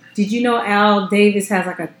 Did you know Al Davis has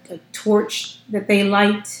like a torch that they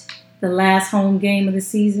light the last home game of the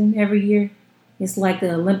season every year? It's like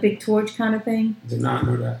the Olympic torch kind of thing. Did not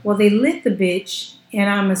know that. Well, they lit the bitch, and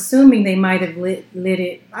I'm assuming they might have lit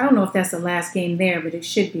it. I don't know if that's the last game there, but it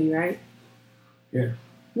should be, right? Yeah.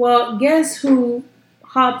 Well, guess who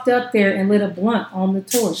hopped up there and lit a blunt on the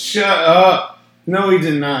torch? Shut up. No, he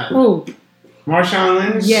did not. Who? Marshawn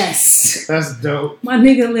Lynch? Yes. That's dope. My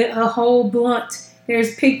nigga lit a whole blunt.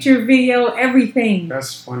 There's picture, video, everything.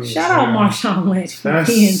 That's funny. Shout out Marshawn Lynch.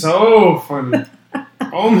 That's so funny.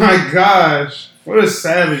 Oh my gosh. What a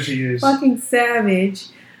savage he is. Fucking savage.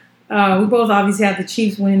 We both obviously have the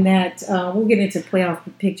Chiefs winning that. We'll get into playoff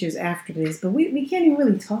pictures after this. But we can't even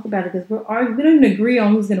really talk about it because we don't even agree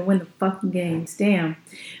on who's going to win the fucking games. Damn.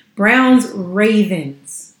 Browns,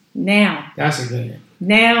 Ravens. Now. That's a good game.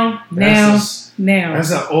 Now. That's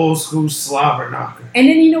an old school slobber knocker. And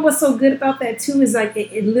then you know what's so good about that too is like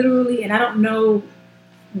it literally, and I don't know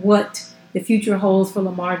what the future holds for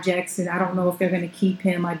Lamar Jackson. I don't know if they're going to keep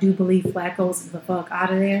him. I do believe Flacco's the fuck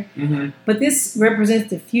out of there. Mm-hmm. But this represents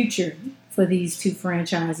the future for these two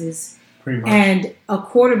franchises. Pretty much. And a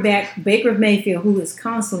quarterback, Baker Mayfield, who is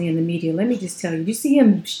constantly in the media. Let me just tell you. Did you see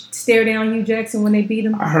him stare down Hugh Jackson when they beat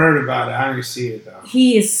him? I heard about it. I didn't see it, though.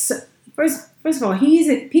 He is... First of all,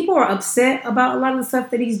 people are upset about a lot of the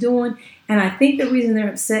stuff that he's doing. And I think the reason they're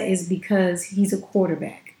upset is because he's a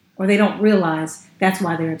quarterback. Or they don't realize that's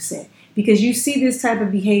why they're upset. Because you see this type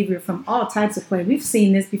of behavior from all types of players. We've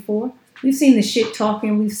seen this before. We've seen the shit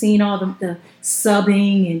talking. We've seen all the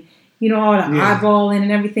subbing and, all the eyeballing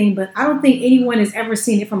and everything. But I don't think anyone has ever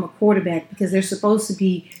seen it from a quarterback because they're supposed to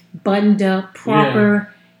be buttoned up,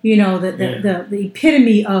 proper, the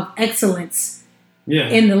epitome of excellence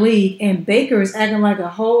in the league. And Baker is acting like a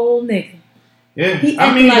whole nigga. Yeah. He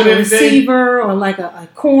acting like a receiver or like a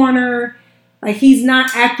corner. Like he's not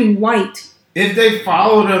acting white if they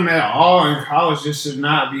followed him at all in college, this should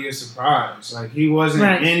not be a surprise. Like, he wasn't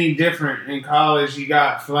any different in college. He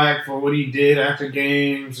got flack for what he did after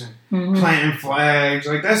games and planting flags.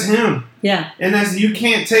 Like, that's him. Yeah. And you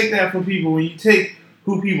can't take that from people. When you take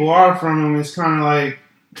who people are from them, it's kind of like,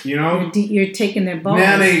 you know. You're taking their balls.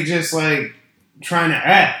 Now they just, like, trying to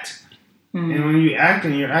act. And when you're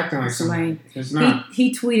acting like something. It's not.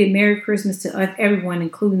 He tweeted Merry Christmas to everyone,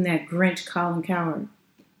 including that Grinch Colin Cowherd.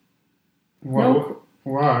 Why?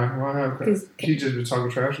 Why? He just been talking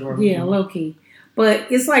trash about him? Yeah, low key.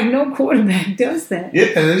 But it's like no quarterback does that.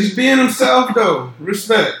 Yeah, he's being himself though.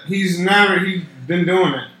 Respect. He's been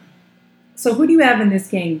doing it. So who do you have in this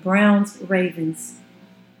game? Browns, Ravens.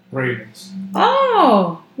 Ravens.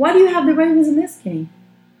 Oh, why do you have the Ravens in this game?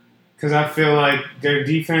 Because I feel like their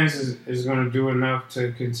defense is going to do enough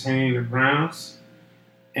to contain the Browns,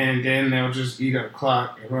 and then they'll just eat up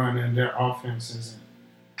clock and run, and their offense isn't.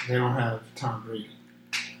 They don't have Tom Brady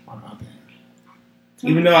on my band.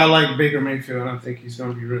 Even though I like Baker Mayfield, I think he's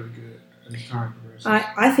going to be really good as time progresses.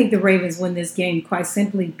 I think the Ravens win this game quite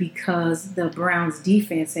simply because the Browns'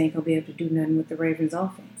 defense ain't going to be able to do nothing with the Ravens'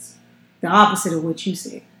 offense. The opposite of what you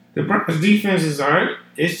said. The Browns' defense is alright.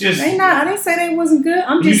 It's just I didn't say they wasn't good.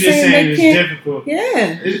 I'm just saying they it's can't. difficult.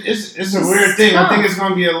 Yeah, it's a weird thing. Tough. I think it's going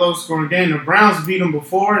to be a low-scoring game. The Browns beat them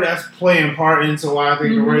before. That's playing part into why I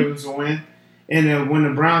think the Ravens will win. And when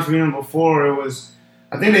the Browns beat them before,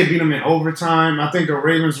 I think they beat them in overtime. I think the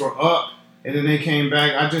Ravens were up, and then they came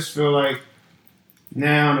back. I just feel like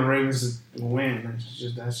now the Ravens will win.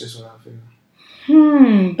 That's just what I feel.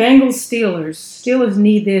 Bengals, Steelers. Steelers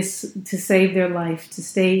need this to save their life, to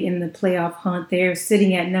stay in the playoff hunt. They're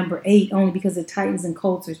sitting at number 8 only because the Titans and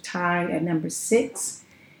Colts are tied at number 6.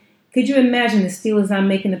 Could you imagine the Steelers not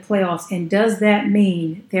making the playoffs? And does that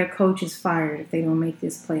mean their coach is fired if they don't make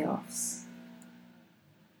this playoffs?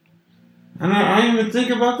 I didn't even think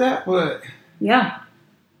about that, but yeah,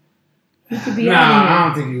 he could be out of here. I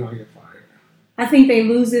don't think he's gonna get fired. I think they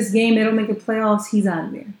lose this game, they don't make the playoffs, he's out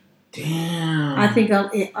of there. Damn. I think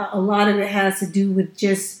a lot of it has to do with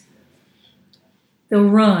just the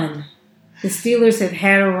run. The Steelers have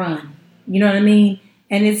had a run. You know what I mean?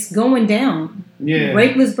 And it's going down. Yeah.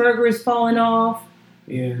 Raplesberger is falling off.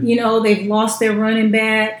 Yeah. You know, they've lost their running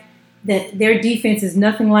back. That their defense is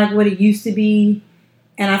nothing like what it used to be.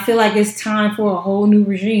 And I feel like it's time for a whole new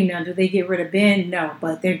regime. Now, do they get rid of Ben? No.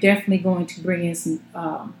 But they're definitely going to bring in some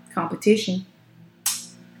competition.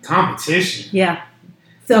 Competition? Yeah.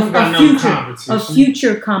 So a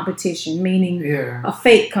future competition, meaning a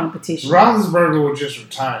fake competition. Roethlisberger will just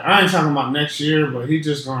retire. I ain't talking about next year, but he's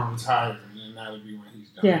just going to retire, and then that'll be when he's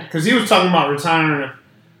done. Yeah. Because he was talking about retiring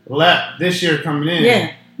this year coming in.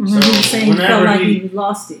 Yeah. So he was saying he felt like he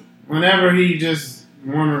lost it. Whenever he just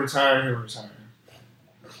want to retire, he'll retire.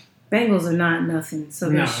 Bengals are not nothing, so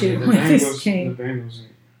they should win this game. The Bengals.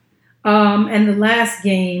 And the last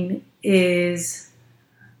game is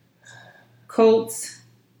Colts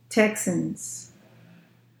Titans,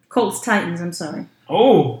 I'm sorry.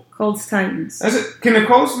 Oh. Colts Titans. That's it. Can the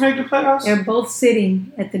Colts make the playoffs? They're both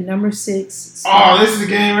sitting at the number 6 spot. Oh, this is the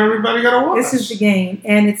game everybody got to watch. This is the game,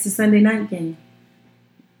 and it's a Sunday night game.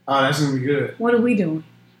 Oh, that's going to be good. What are we doing?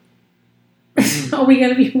 Are we going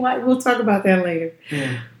to be watching? We'll talk about that later.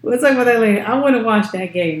 Yeah. We'll talk about that later. I want to watch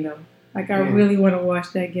that game, though. Like, I really want to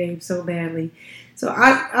watch that game so badly. So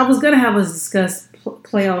I was going to have us discuss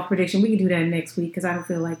playoff prediction. We can do that next week because I don't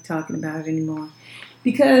feel like talking about it anymore.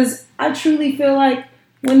 Because I truly feel like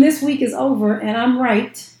when this week is over and I'm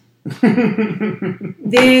right,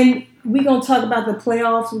 then we're going to talk about the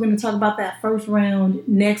playoffs. We're going to talk about that first round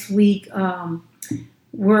next week.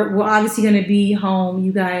 We're obviously going to be home.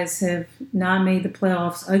 You guys have not made the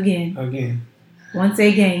playoffs again. Once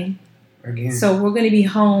again. So we're going to be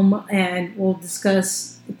home and we'll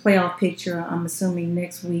discuss the playoff picture, I'm assuming,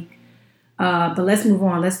 next week. But let's move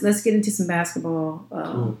on. Let's get into some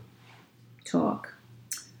basketball talk.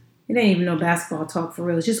 It ain't even no basketball talk for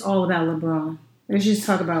real. It's just all about LeBron. Let's just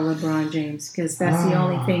talk about LeBron James because that's the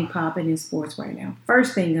only thing popping in sports right now.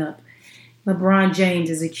 First thing up, LeBron James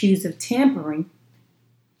is accused of tampering.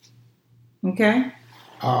 Okay?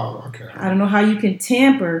 Oh, okay. I don't know how you can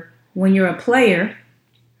tamper when you're a player.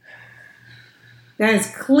 That is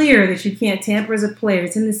clear that you can't tamper as a player.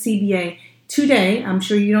 It's in the CBA. Today, I'm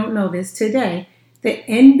sure you don't know this, today, the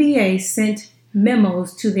NBA sent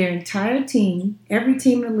memos to their entire team, every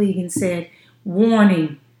team in the league, and said,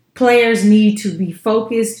 warning, players need to be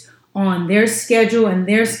focused on their schedule and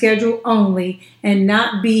their schedule only and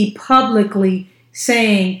not be publicly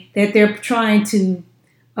saying that they're trying to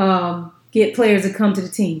get players to come to the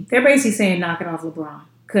team. They're basically saying, knock it off, LeBron.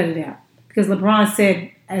 Cut it out. Because LeBron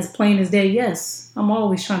said as plain as day, yes, I'm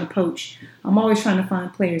always trying to poach. I'm always trying to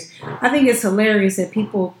find players. I think it's hilarious that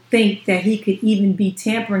people think that he could even be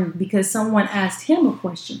tampering because someone asked him a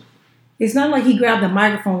question. It's not like he grabbed the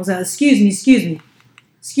microphone and was like, excuse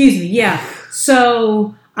me, yeah.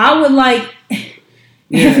 So I would like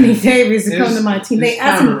Anthony Davis to come to my team. They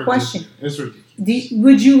asked him a question. It's ridiculous.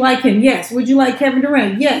 Would you like him? Yes. Would you like Kevin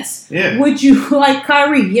Durant? Yes. Yeah. Would you like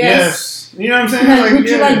Kyrie? Yes. You know what I'm saying? Like, would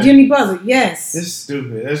you like Jimmy Butler? Yes. It's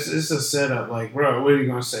stupid. It's a setup. Like, bro, what are you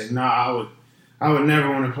gonna say? Nah, I would never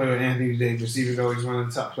want to play with Anthony Davis, even though he's one of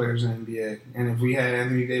the top players in the NBA. And if we had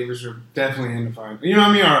Anthony Davis, we're definitely in the finals. You know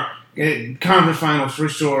what I mean? Or conference finals for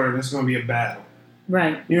sure, and it's gonna be a battle.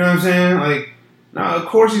 Right. You know what I'm saying? Like, no, of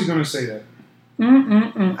course he's gonna say that.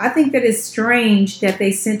 I think that it's strange that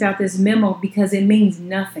they sent out this memo because it means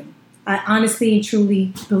nothing. I honestly and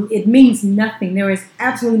truly, it means nothing. There is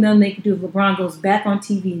absolutely nothing they can do if LeBron goes back on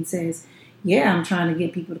TV and says, yeah, I'm trying to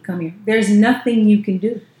get people to come here. There's nothing you can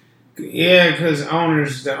do. Yeah, because the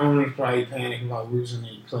owners probably panic about losing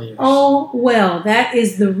their players. Oh, well, that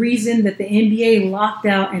is the reason that the NBA locked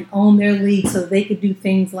out and owned their league so they could do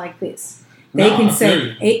things like this. They can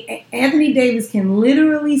say, Anthony Davis can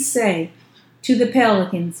literally say to the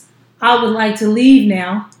Pelicans, I would like to leave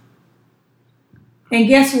now. And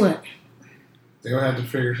guess what? They'll have to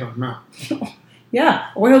figure something out. Yeah,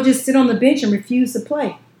 or he'll just sit on the bench and refuse to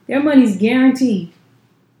play. Their money's guaranteed.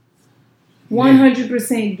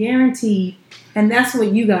 100% guaranteed. And that's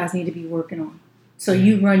what you guys need to be working on. So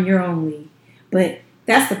you run your own league. But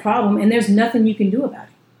that's the problem, and there's nothing you can do about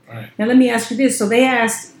it. Right. Now let me ask you this. So they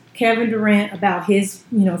asked Kevin Durant about his,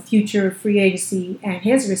 future free agency, and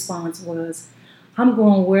his response was, I'm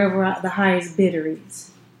going wherever the highest bidder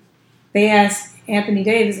is. They asked Anthony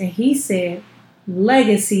Davis, and he said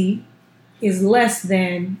legacy is less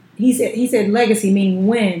than, he said legacy, meaning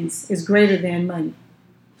wins, is greater than money.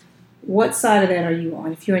 What side of that are you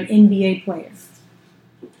on if you're an NBA player?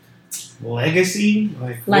 Legacy?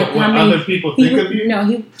 Like what I mean, other people think of you?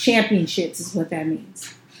 No, championships is what that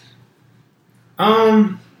means.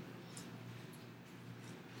 I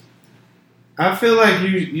feel like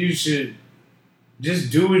you should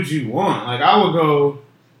just do what you want. Like, I would go,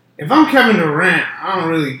 if I'm Kevin Durant,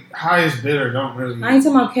 highest bidder don't really. I ain't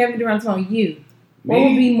talking about Kevin Durant, I'm talking about you. What Me?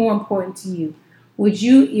 would be more important to you?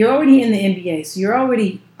 You're already in the NBA, so you're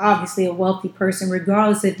already obviously a wealthy person,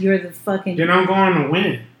 regardless if you're the fucking. Then I'm going to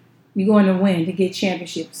win. You're going to win, to get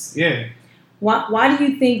championships. Yeah. Why do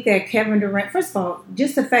you think that Kevin Durant, first of all,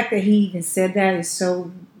 just the fact that he even said that is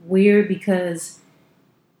so weird because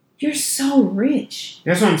you're so rich.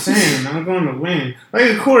 That's what I'm saying. I'm going to win.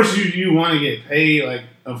 Like, of course, you want to get paid, like,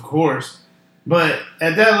 of course. But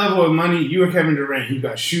at that level of money, you are Kevin Durant. You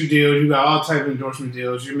got shoe deals. You got all type of endorsement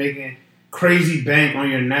deals. You're making crazy bank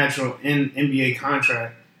on your natural NBA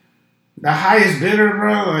contract. The highest bidder,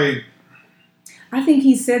 bro, like. I think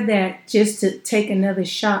he said that just to take another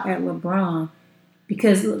shot at LeBron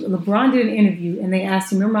because LeBron did an interview and they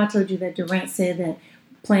asked him, remember I told you that Durant said that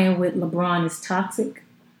playing with LeBron is toxic?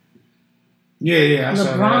 Yeah, I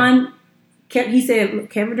saw LeBron, he said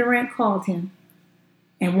Kevin Durant called him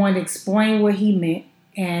and wanted to explain what he meant.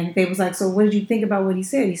 And they was like, so what did you think about what he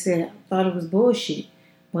said? He said, I thought it was bullshit.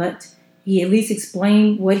 But he at least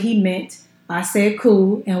explained what he meant. I said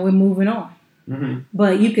cool, and we're moving on. Mm-hmm.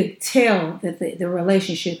 But you could tell that the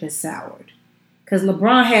relationship has soured. Because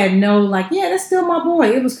LeBron had no, yeah, that's still my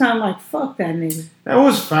boy. It was kind of like, fuck that nigga. That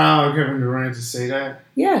was foul of Kevin Durant to say that.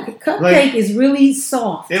 Yeah, Cupcake is really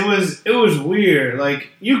soft. It was weird. Like,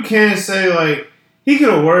 you can't say, he could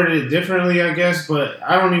have worded it differently, I guess, but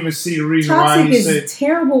I don't even see the reason why he said... Toxic is a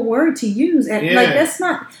terrible word to use. That's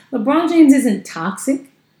not... LeBron James isn't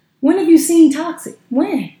toxic. When have you seen toxic?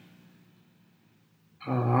 When?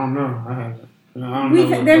 I don't know. I haven't.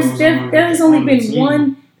 There's only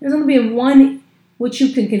been one what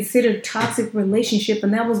you can consider toxic relationship,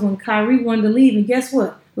 and that was when Kyrie wanted to leave. And guess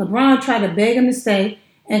what? LeBron tried to beg him to stay,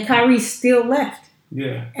 and Kyrie still left.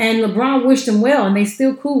 Yeah. And LeBron wished him well, and they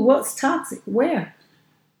still cool. What's toxic? Where?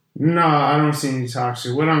 No, I don't see any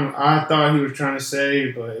toxic. I thought he was trying to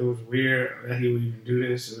say, but it was weird that he would even do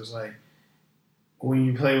this. It was like when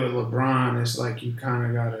you play with LeBron, it's like you kind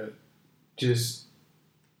of gotta just.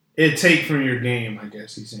 It take from your game, I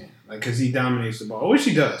guess he's saying. Because he dominates the ball, which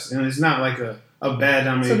he does. And it's not like a bad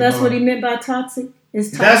dominating So that's ball. what he meant by toxic?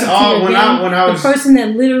 Is toxic that's all. When I was... The person that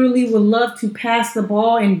literally would love to pass the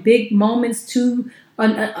ball in big moments to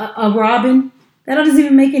a Robin, that doesn't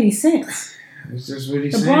even make any sense. It's just what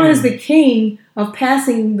he's saying. LeBron is the king of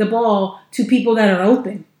passing the ball to people that are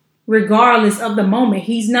open, regardless of the moment.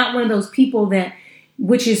 He's not one of those people that,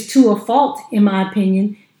 which is to a fault, in my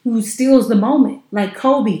opinion, who steals the moment, like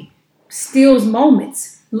Kobe steals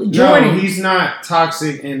moments. Jordan. No, he's not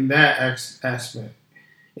toxic in that aspect.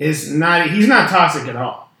 He's not toxic at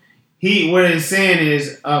all. What he's saying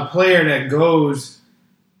is a player that goes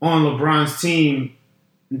on LeBron's team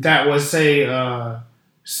that was, say,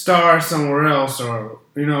 star somewhere else or,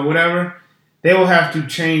 whatever, they will have to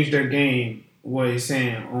change their game, what he's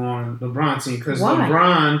saying, on LeBron's team. Because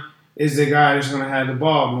LeBron is the guy that's going to have the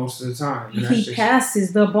ball most of the time. He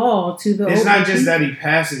passes the ball to the It's not just that he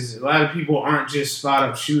passes. A lot of people aren't just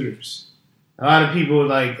spot-up shooters. A lot of people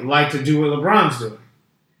like to do what LeBron's doing.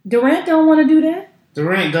 Durant don't want to do that.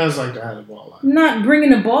 Durant does like to have the ball out. Not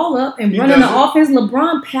bringing the ball up and running the offense.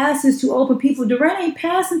 LeBron passes to open people. Durant ain't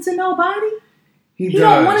passing to nobody. He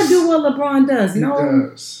don't want to do what LeBron does. He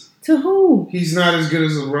does. To who? He's not as good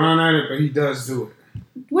as LeBron at it, but he does do it.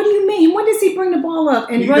 What do you mean? When does he bring the ball up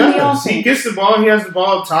and run the offense? He gets the ball. He has the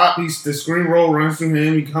ball up top. The screen roll runs through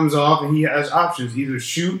him. He comes off, and he has options. Either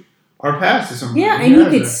shoot or pass to somebody. Yeah, and he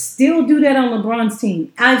could still do that on LeBron's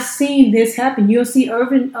team. I've seen this happen. You'll see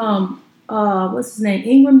Irvin, what's his name,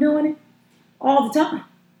 Ingram doing it all the time.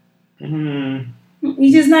 Mm-hmm.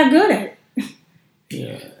 He's just not good at it.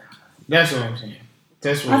 Yeah, that's what I'm saying.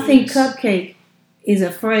 That's what I think Cupcake is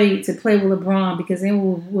afraid to play with LeBron because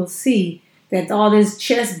then we'll see that all this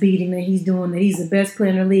chest beating that he's doing, that he's the best player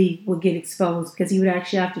in the league, will get exposed because he would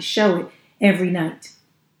actually have to show it every night.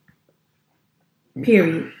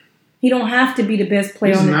 Period. He don't have to be the best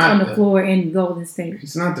player on the floor in Golden State.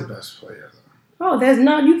 He's not the best player, though. Oh,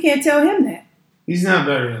 you can't tell him that. He's not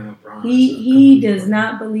better than LeBron. He does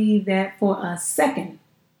not believe that for a second.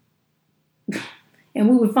 And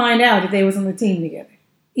we would find out if they was on the team together.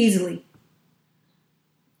 Easily.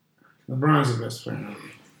 LeBron's the best player in the league.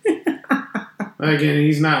 Again,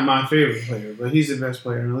 he's not my favorite player, but he's the best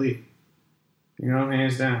player in the league.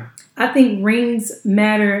 Hands down. I think rings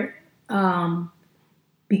matter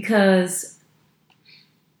because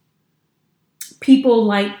people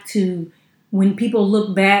like to, when people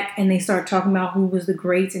look back and they start talking about who was the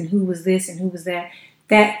greats and who was this and who was that,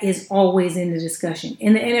 that is always in the discussion.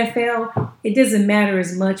 In the NFL, it doesn't matter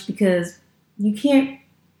as much because you can't,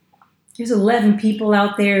 there's 11 people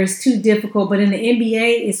out there. It's too difficult. But in the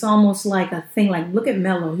NBA, it's almost like a thing. Like, look at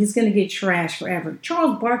Melo. He's going to get trashed forever.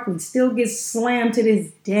 Charles Barkley still gets slammed to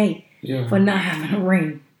this day for not having a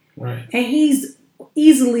ring. Right. And he's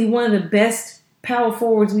easily one of the best power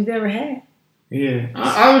forwards we've ever had. Yeah.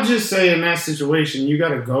 I would just say in that situation, you got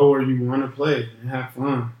to go where you want to play and have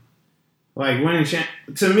fun. Like, winning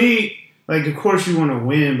to me, like, of course you want to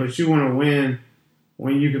win, but you want to win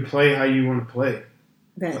when you can play how you want to play.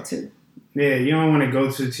 That too. Yeah, you don't want to go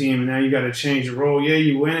to a team and now you got to change the role. Yeah,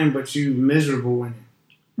 you winning, but you miserable winning.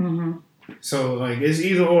 Mm-hmm. So, like, it's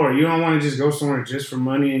either or. You don't want to just go somewhere just for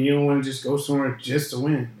money, and you don't want to just go somewhere just to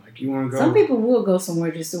win. Like, you want to go. Some people will go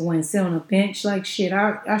somewhere just to win, sit on a bench like shit.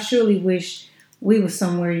 I surely wish we were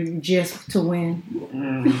somewhere just to win.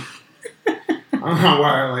 I'm not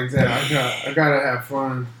wired like that. I gotta have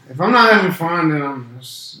fun. If I'm not having fun, then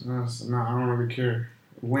I don't really care,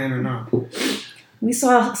 win or not. We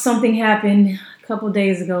saw something happen a couple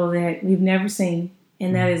days ago that we've never seen,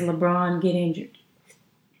 and that is LeBron get injured.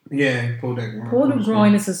 Yeah, he pulled that groin. Pulled a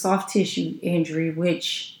groin is a soft tissue injury,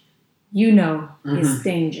 which is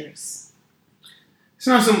dangerous. It's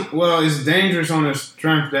not it's dangerous on the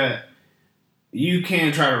strength that you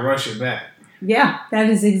can't try to rush it back. Yeah, that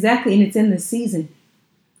is exactly, and it's in the season.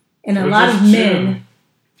 And a lot of men,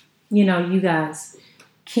 you guys,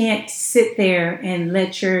 can't sit there and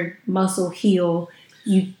let your muscle heal.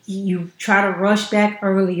 You try to rush back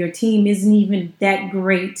early. Your team isn't even that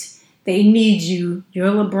great. They need you.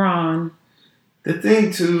 You're LeBron. The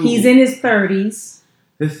thing too, he's in his 30s.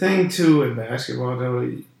 The thing too with basketball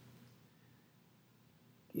though,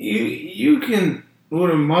 you can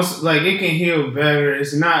with a muscle, like, it can heal better.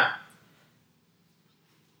 It's not.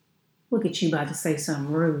 Look at you about to say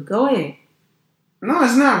something rude. Go ahead. No,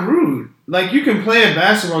 it's not rude. Like, you can play a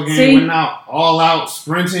basketball game without all out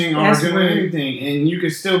sprinting or doing anything, and you can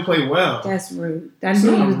still play well. That's rude. I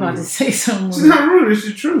knew you was about to say something rude. It's not rude. It's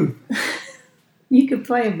the truth. You can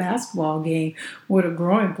play a basketball game with a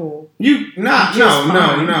groin pull.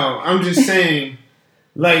 No. I'm just saying,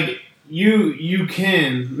 like, you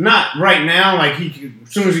can, not right now, like,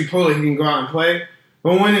 as soon as you pull it, he can go out and play.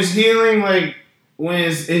 But when it's healing, like, when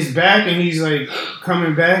it's back and he's, like,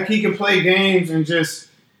 coming back, he can play games and just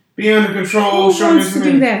be under control. Who wants to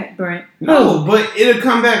do that, Brent? No, but it'll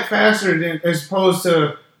come back faster than as opposed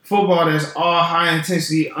to football that's all high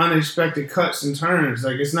intensity, unexpected cuts and turns.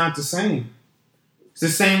 Like, it's not the same. It's the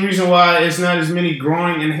same reason why it's not as many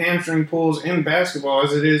groin and hamstring pulls in basketball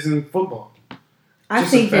as it is in football. I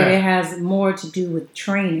think that it has more to do with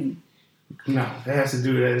training. No, it has to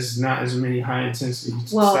do with that it's not as many high intensity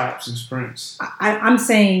stops and sprints. I'm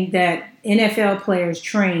saying that NFL players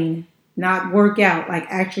train, not work out, like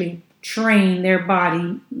actually train their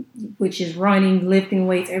body, which is running, lifting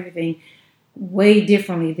weights, everything, way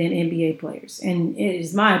differently than NBA players. And it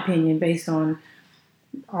is my opinion, based on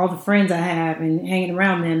all the friends I have and hanging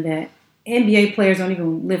around them, that NBA players don't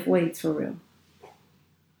even lift weights for real.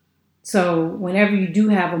 So whenever you do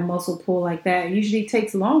have a muscle pull like that, it usually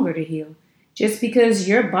takes longer to heal. Just because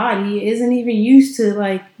your body isn't even used to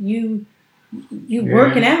like you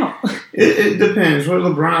working out. It depends. What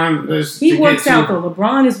LeBron does. He works out though.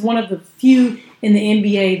 LeBron is one of the few in the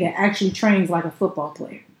NBA that actually trains like a football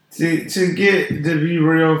player. To be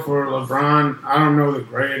real for LeBron, I don't know the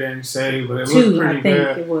grade and say, but it looked pretty I think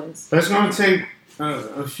bad. it was. That's going to take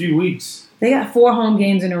a few weeks. They got 4 home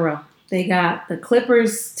games in a row. They got the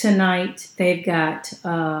Clippers tonight. They've got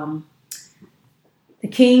the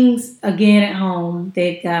Kings again at home.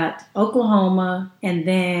 They've got Oklahoma and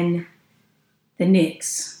then the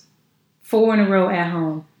Knicks. 4 in a row at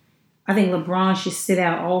home. I think LeBron should sit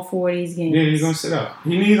out all 4 of these games. Yeah, he's going to sit out.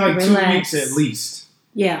 He needs like Relax. 2 weeks at least.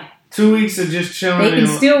 Yeah. 2 weeks of just chilling. They can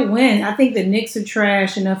still win. I think the Knicks are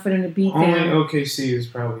trash enough for them to beat them. Only OKC is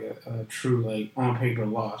probably a true, like, on-paper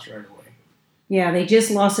loss right away. Yeah, they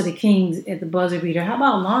just lost to the Kings at the buzzer beater. How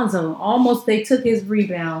about Lonzo? Almost they took his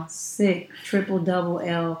rebound. Sick. Triple-double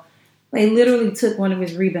L. They literally took one of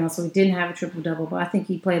his rebounds, so he didn't have a triple-double, but I think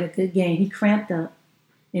he played a good game. He cramped up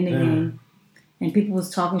in the game, and people was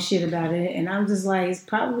talking shit about it, and I'm just like, it's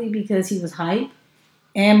probably because he was hype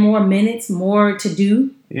and more minutes, more to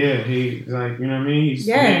do. Yeah, he's like, you know what I mean? He's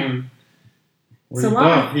he got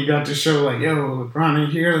to show like, yo, LeBron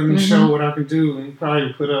in here, let me show what I can do, and he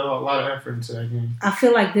probably put a lot of effort into that game. I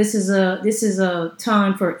feel like this is a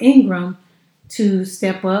time for Ingram to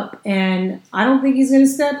step up, and I don't think he's going to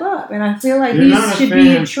step up, and I feel like he should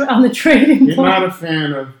be on the trading You're block. not a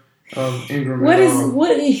fan of Ingram. What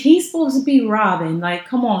is he's supposed to be? Robin? Like,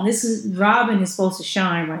 come on, Robin is supposed to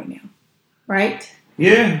shine right now, right?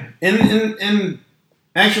 Yeah, in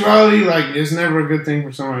actuality, like, it's never a good thing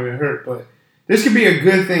for someone to get hurt, but this could be a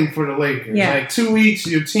good thing for the Lakers. Yeah. Like, 2 weeks,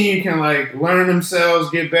 your team can, like, learn themselves,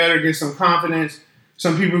 get better, get some confidence.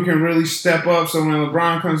 Some people can really step up, so when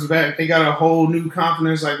LeBron comes back, they got a whole new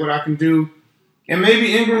confidence, like what I can do. And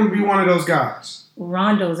maybe Ingram would be one of those guys.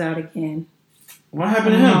 Rondo's out again. What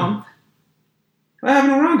happened to him? What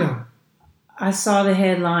happened to Rondo? I saw the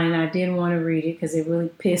headline. I didn't want to read it because it really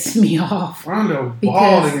pissed me off. Rondo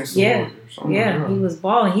balled against the Warriors. Oh he was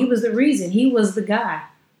balling. He was the reason. He was the guy.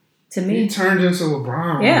 To me, he turned into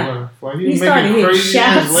LeBron. Yeah, like he started hitting crazy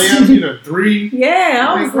shots. Layups, hit a 3. Yeah,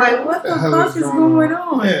 I was like, what the fuck is going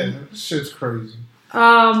on? Yeah, this shit's crazy.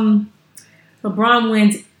 LeBron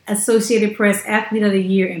wins Associated Press Athlete of the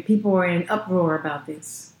Year, and people are in an uproar about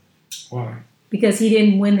this. Why? Because he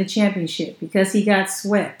didn't win the championship. Because he got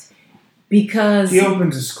swept. Because he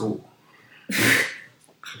opened a school.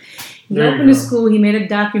 He opened a school. He made a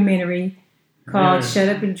documentary called Shut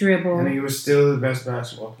Up and Dribble. And he was still the best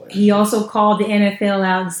basketball player. He also called the NFL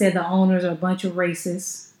out and said the owners are a bunch of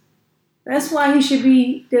racists. That's why he should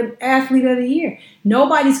be the Athlete of the Year.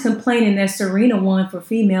 Nobody's complaining that Serena won for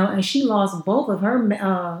female, and she lost both of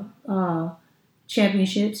her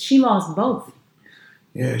championships. She lost both.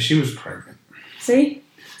 Yeah, she was pregnant. See?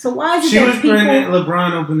 So why is it she that was people... pregnant,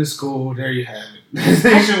 LeBron opened the school, there you have it.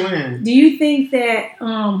 They should win. Do you think that,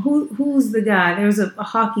 who's the guy? There was a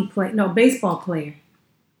hockey player, no, baseball player.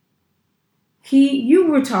 You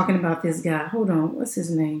were talking about this guy. Hold on, what's his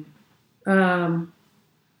name? Damn,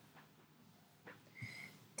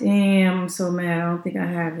 I'm so mad. I don't think I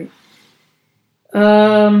have it.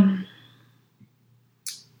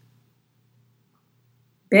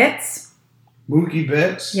 Betts? Mookie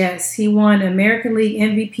Betts? Yes, he won an American League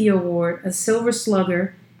MVP award, a Silver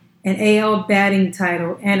Slugger, an AL batting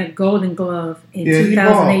title, and a Golden Glove in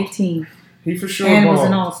 2018. He for sure and balled. was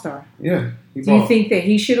an All-Star. Yeah, he Do you think that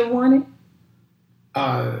he should have won it?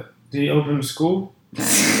 Did he open the school?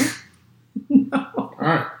 No. All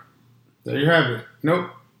right, there you have it.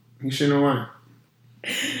 Nope, he shouldn't have won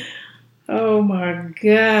it. Oh my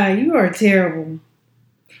God, you are terrible.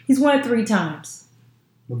 He's won it 3 times.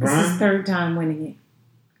 LeBron? This is his 3rd time winning it.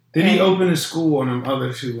 Did he open a school on them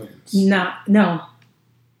other 2 wins? No.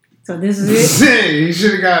 So this is it. He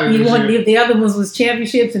should have got it. He won. The other ones was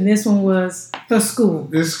championships, and this one was the school.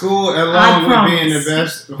 The school, along with being the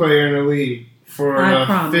best player in the league for the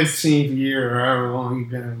 15th year or however long he's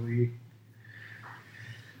been in the league.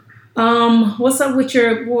 What's up with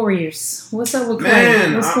your Warriors? What's up with Clay?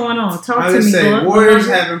 Man, What's going on? Talk I to me, say Blood. Warriors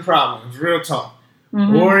having problems. Real talk.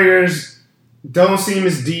 Mm-hmm. Warriors don't seem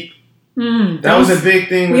as deep. Mm, that was a big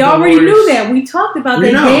thing. We already knew that. We talked about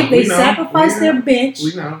they sacrificed their bench.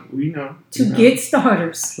 We know to get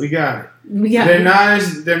starters. We got it. They're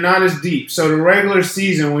not as deep. So the regular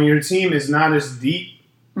season, when your team is not as deep,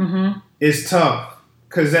 it's tough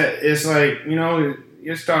because it's like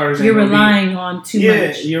your starters. You're relying on too much.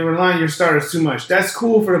 Yeah, you're relying on your starters too much. That's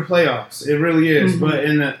cool for the playoffs. It really is. But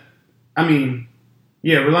relying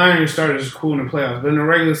on your starters is cool in the playoffs. But in the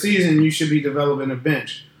regular season, you should be developing a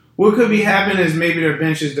bench. What could be happening is maybe their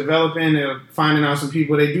bench is developing. They're finding out some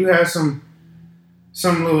people. They do have some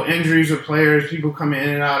little injuries with players. People coming in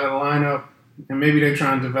and out of the lineup, and maybe they're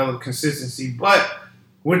trying to develop consistency. But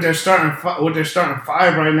with their starting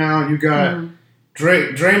five right now, you got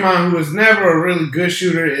Draymond, who was never a really good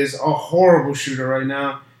shooter, is a horrible shooter right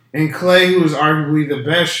now, and Clay, who is arguably the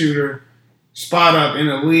best shooter, spot up in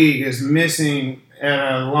the league, is missing at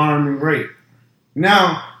an alarming rate.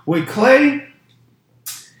 Now with Clay.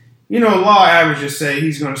 Law averages say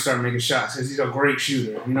he's going to start making shots because he's a great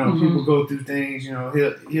shooter. People go through things.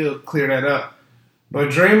 He'll clear that up. But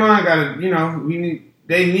Draymond got to.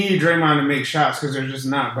 They need Draymond to make shots because they're just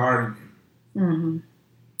not guarding him.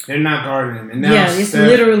 They're not guarding him. And now it's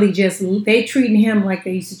literally just they treating him like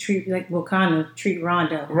they used to treat treat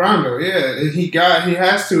Rondo. Rondo, yeah, he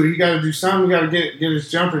has to. He got to do something. He got to get his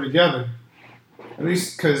jumper together. At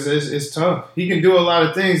least because it's tough. He can do a lot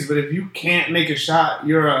of things, but if you can't make a shot,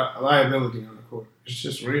 you're a liability on the court. It's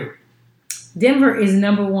just real. Denver is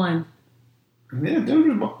number one. Yeah, Denver's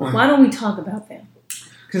number one. Why don't we talk about them?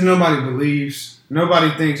 Because nobody believes.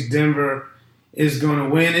 Nobody thinks Denver is going to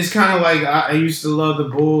win. It's kind of like I used to love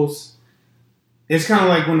the Bulls. It's kind of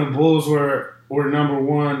like when the Bulls were number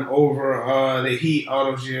one over the Heat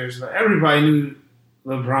all those years. But everybody knew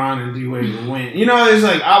LeBron and D-Wade would win. It's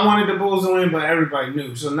like I wanted the Bulls to win, but everybody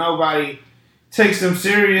knew. So nobody takes them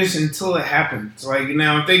serious until it happens. Like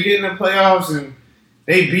now, if they get in the playoffs and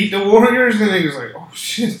they beat the Warriors, then they're just like, oh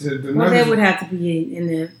shit. They would have to be in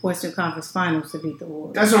the Western Conference Finals to beat the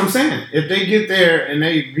Warriors. That's what I'm saying. If they get there and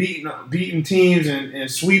they beating teams and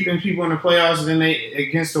sweeping people in the playoffs, then they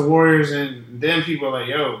against the Warriors, and then people are like,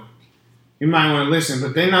 yo, you might want to listen.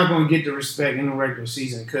 But they're not going to get the respect in the regular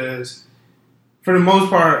season because for the most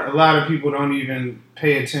part, a lot of people don't even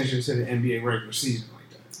pay attention to the NBA regular season like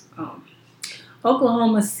that.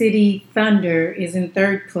 Oklahoma City Thunder is in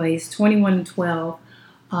third place, 21-12.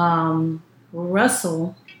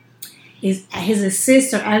 Russell his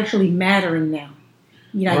assists are actually mattering now.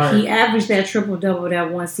 He averaged that triple-double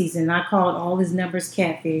that one season. I called all his numbers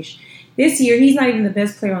catfish. This year, he's not even the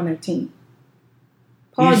best player on their team.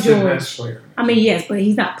 He's the best player. Yes, but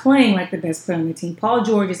he's not playing like the best player on the team. Paul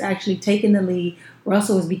George is actually taking the lead.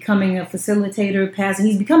 Russell is becoming a facilitator, passing.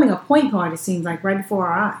 He's becoming a point guard, it seems like, right before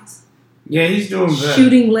our eyes. Yeah, he's doing better.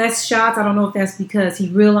 Shooting less shots. I don't know if that's because he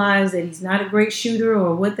realized that he's not a great shooter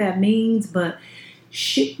or what that means, but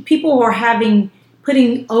people are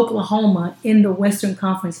putting Oklahoma in the Western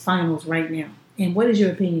Conference Finals right now. And what is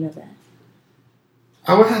your opinion of that?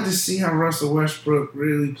 I would have to see how Russell Westbrook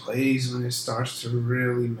really plays when it starts to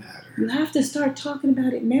really matter. You have to start talking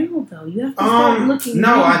about it now, though. You have to start looking.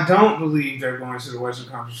 No, I don't believe they're going to the Western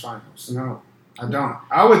Conference Finals. No, I don't.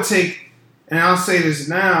 I would take, and I'll say this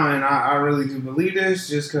now, and I really do believe this,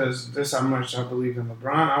 just because that's how much I believe in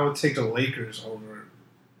LeBron. I would take the Lakers over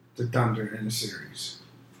the Thunder in the series.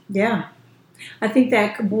 Yeah. I think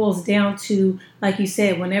that boils down to, like you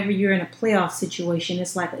said, whenever you're in a playoff situation,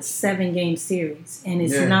 it's like a 7-game series. And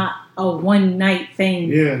it's not a one-night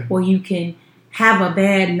thing where you can have a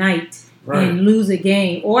bad night and lose a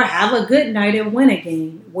game, or have a good night and win a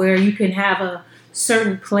game, where you can have a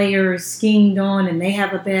certain player schemed on and they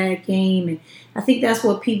have a bad game. And I think that's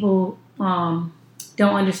what people don't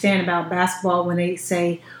understand about basketball when they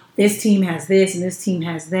say this team has this and this team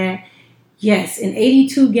has that. Yes, in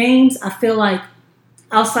 82 games, I feel like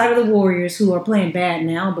outside of the Warriors, who are playing bad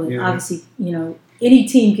now, but obviously, any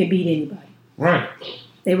team can beat anybody. Right.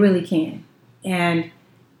 They really can. And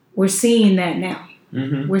we're seeing that now.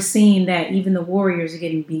 Mm-hmm. We're seeing that even the Warriors are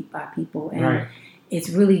getting beat by people. And it's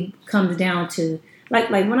really comes down to, like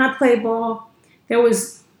when I played ball,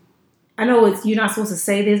 I know you're not supposed to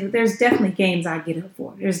say this, but there's definitely games I get up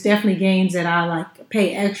for. There's definitely games that I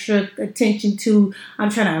pay extra attention to.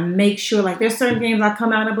 I'm trying to make sure, there's certain games I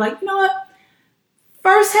come out and I'm like, you know what?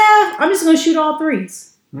 First half, I'm just going to shoot all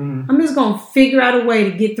threes. Mm-hmm. I'm just going to figure out a way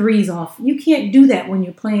to get threes off. You can't do that when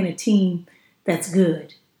you're playing a team that's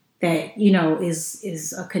good, that,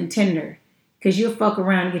 is a contender, because you'll fuck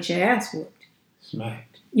around and get your ass whooped.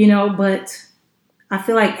 Smacked. But I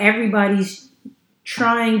feel like everybody's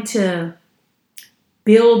trying to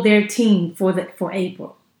build their team for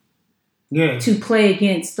April Yeah. to play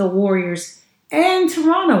against the Warriors and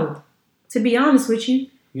Toronto, to be honest with you.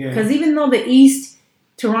 Yeah. Because even though the East,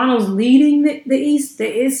 Toronto's leading the East,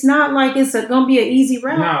 it's not like it's going to be an easy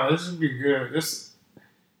route. No, this would be good.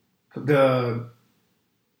 The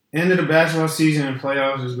end of the basketball season and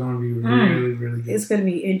playoffs is going to be really, really good. It's going to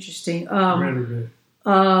be interesting. Really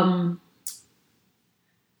good.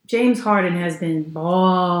 James Harden has been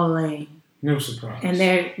balling. No surprise.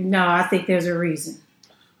 And I think there's a reason.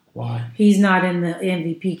 Why? He's not in the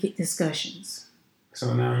MVP discussions.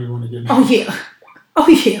 So now he want to get. Oh yeah. Oh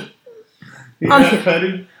yeah.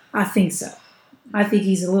 Petty? I think so. I think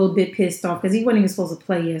he's a little bit pissed off because he wasn't even supposed to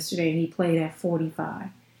play yesterday and he played at 45.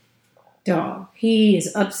 Dog. He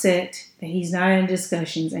is upset that he's not in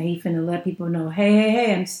discussions and he finna let people know,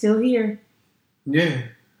 hey, I'm still here. Yeah.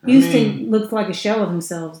 Houston looks like a shell of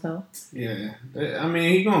themselves, though. Yeah. I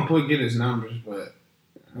mean, he's going to get his numbers, but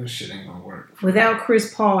that shit ain't going to work. Without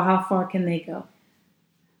Chris Paul, how far can they go?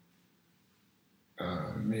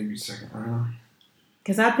 Maybe second round.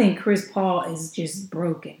 Because I think Chris Paul is just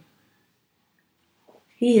broken.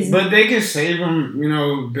 He is. But they can save him,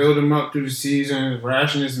 build him up through the season,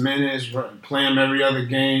 ration his minutes, play him every other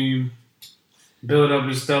game, build up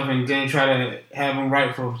his stuff, and then try to have him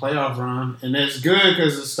right for a playoff run. And that's good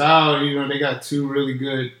because the style, they got two really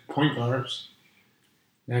good point guards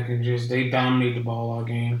that can they dominate the ball all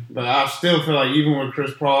game. But I still feel like even with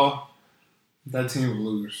Chris Paul, that team would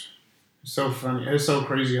lose. It's so funny. It's so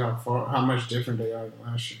crazy how much different they are than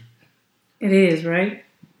last year. It is, right?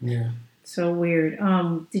 Yeah. So weird.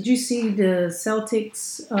 Did you see the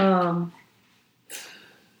Celtics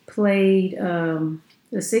played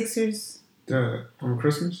the Sixers? On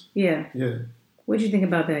Christmas? Yeah. Yeah. What did you think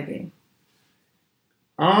about that game?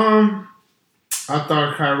 I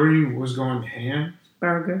thought Kyrie was going ham.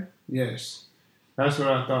 Burger. Yes. That's what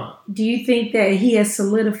I thought. Do you think that he has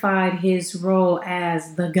solidified his role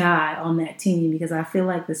as the guy on that team? Because I feel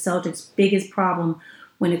like the Celtics' biggest problem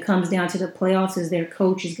when it comes down to the playoffs is their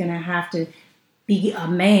coach is going to have to be a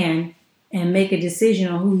man and make a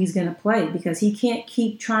decision on who he's going to play because he can't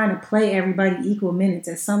keep trying to play everybody equal minutes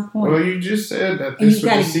at some point. Well, you just said that this was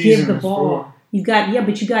the season give the ball. For.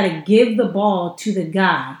 But you got to give the ball to the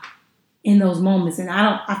guy in those moments. And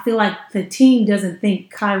I feel like the team doesn't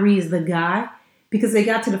think Kyrie is the guy because they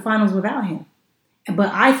got to the finals without him.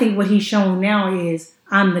 But I think what he's shown now is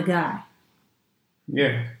I'm the guy.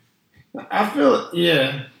 Yeah. I feel,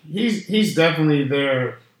 he's definitely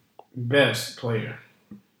their best player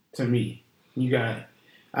to me.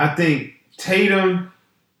 I think Tatum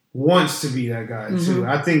wants to be that guy too.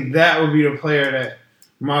 I think that would be the player that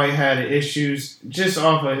might have the issues just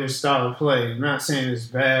off of his style of play. I'm not saying it's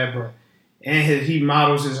bad, but he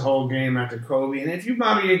models his whole game after Kobe. And if you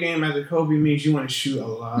model your game after Kobe, it means you want to shoot a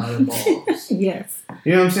lot of balls. Yes.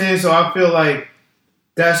 You know what I'm saying? So I feel like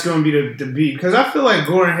that's going to be the beat. Because I feel like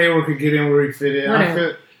Gordon Hayward could get in where he fit in. I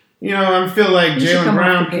feel like Jaylen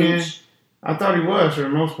Brown can. I thought he was for the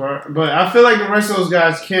most part. But I feel like the rest of those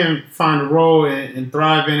guys can find a role and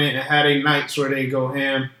thrive in it and have their nights where they go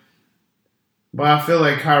ham. But I feel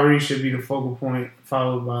like Kyrie should be the focal point,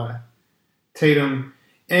 followed by Tatum.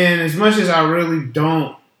 And as much as I really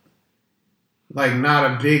don't,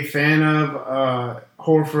 not a big fan of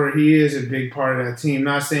Horford, he is a big part of that team.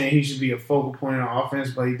 Not saying he should be a focal point in the offense,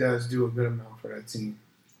 but he does do a good amount for that team.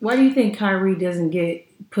 Why do you think Kyrie doesn't get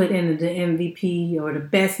put into the MVP or the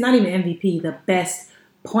best, not even MVP, the best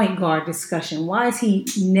point guard discussion? Why is he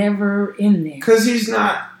never in there? Because he's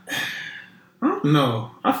not, I don't know.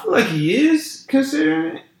 I feel like he is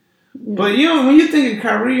considering it. But, when you think of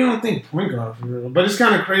Kyrie, you don't think point guard for real. But it's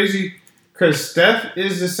kind of crazy because Steph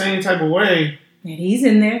is the same type of way. And he's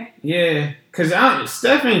in there. Yeah. Because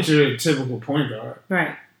Steph ain't your typical point guard.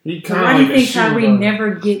 Right. Why do you think Kyrie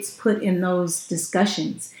never gets put in those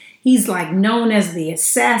discussions? He's known as the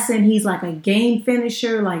assassin. He's like a game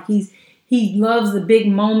finisher. He loves the big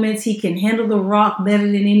moments. He can handle the rock better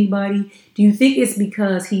than anybody. Do you think it's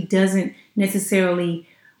because he doesn't necessarily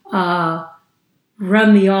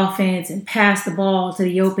run the offense and pass the ball to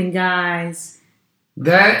the open guys?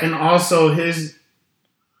 That and also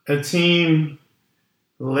a team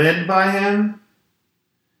led by him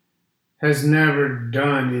has never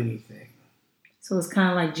done anything. So it's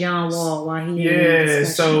kind of like John Wall, why he... Yeah,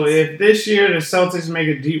 so if this year the Celtics make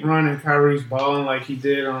a deep run and Kyrie's balling like he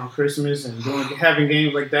did on Christmas and having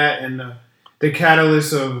games like that and the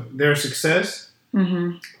catalyst of their success,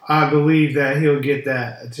 I believe that he'll get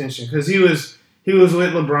that attention. Because he was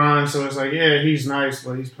with LeBron, so it's like, yeah, he's nice,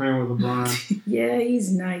 but he's playing with LeBron. Yeah,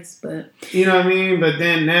 he's nice, but... You know what I mean? But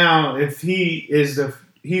then now, if he is the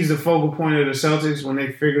he's the focal point of the Celtics when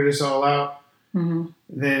they figure this all out, Mm-hmm.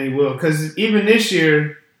 then he will. Because even this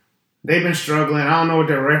year, they've been struggling. I don't know what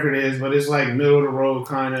their record is, but it's like middle of the road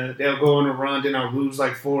kind of. They'll go on a run, then they'll lose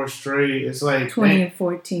like 4 straight. It's like 20 and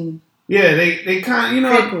 14. Yeah, they kind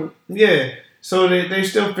of, Fickle. Yeah. So they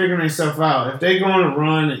still figuring themselves out. If they go on a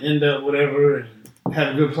run and end up whatever and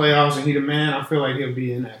have a good playoffs and he the man, I feel like he'll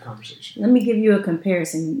be in that conversation. Let me give you a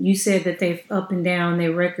comparison. You said that they've up and down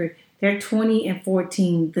their record. They're 20 and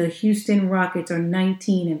 14. The Houston Rockets are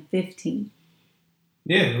 19 and 15.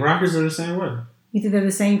 Yeah, the Rockets are the same way. You think they're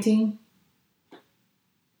the same team?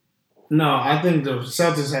 No, I think the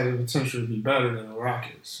Celtics had the potential to be better than the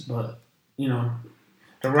Rockets. But,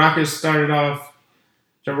 the Rockets started off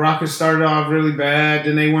really bad,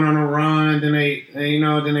 then they went on a run, then they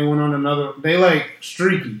went on another. They like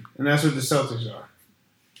streaky, and that's what the Celtics are.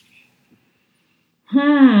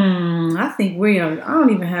 I think we are. I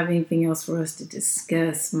don't even have anything else for us to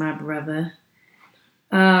discuss, my brother.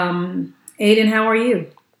 Aiden, how are you?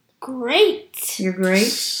 Great. You're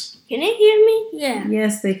great? Can they hear me? Yeah.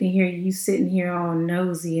 Yes, they can hear you. You sitting here all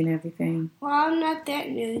nosy and everything. Well, I'm not that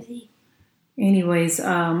nosy. Anyways,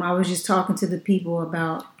 I was just talking to the people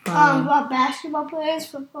about basketball players,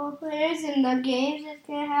 football players, and the games that's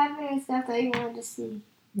gonna happen and stuff that you wanted to see.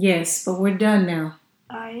 Yes, but we're done now.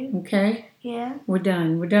 Are you? Okay? Yeah. We're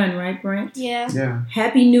done. We're done, right, Brent? Yeah. Yeah.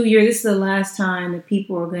 Happy New Year. This is the last time that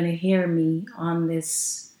people are going to hear me on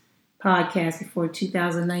this podcast before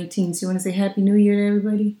 2019. So you want to say Happy New Year to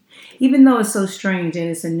everybody? Even though it's so strange that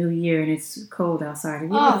it's a new year and it's cold outside. Have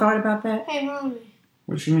you ever thought about that? Hey, Mommy.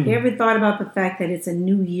 What you mean? You ever thought about the fact that it's a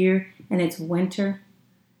new year and it's winter?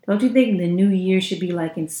 Don't you think the new year should be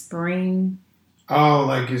like in spring? Oh,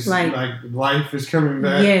 like it's like life is coming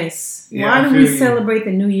back? Yes. Yeah, Why do we celebrate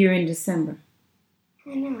the new year in December?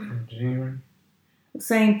 I know. January.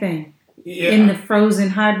 Same thing. Yeah. In the frozen,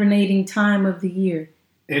 hibernating time of the year.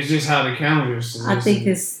 It's just how the calendar is. I think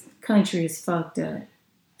this country is fucked up.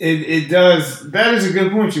 It does. That is a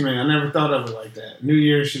good point you made. I never thought of it like that. New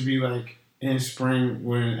Year should be like in spring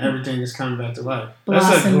when everything is coming back to life.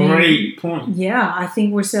 Blossoming. That's a great point. Yeah, I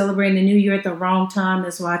think we're celebrating the new year at the wrong time.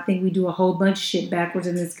 That's why I think we do a whole bunch of shit backwards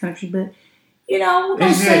in this country. But, we're going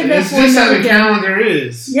to say that for just how another the day. calendar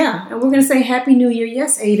is. Yeah, and we're going to say Happy New Year.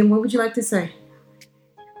 Yes, Aiden, what would you like to say?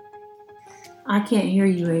 I can't hear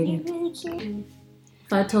you, Aiden. You really can't.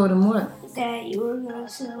 If I told him what? That you were going to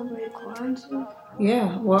celebrate Kwanzaa?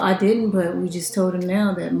 Yeah, well, I didn't, but we just told him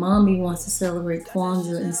now that Mommy wants to celebrate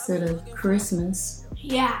Kwanzaa instead of Christmas.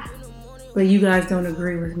 Yeah. But you guys don't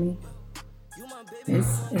agree with me.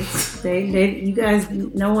 You guys,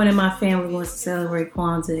 no one in my family wants to celebrate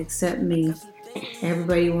Kwanzaa except me.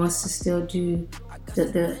 Everybody wants to still do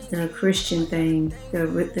the Christian thing, the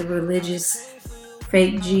religious,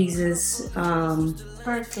 fake Jesus,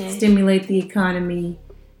 Birthday. stimulate the economy,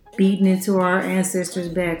 beating into our ancestors'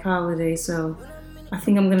 back holiday. So I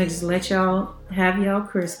think I'm going to just let y'all have y'all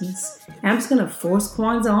Christmas. And I'm just going to force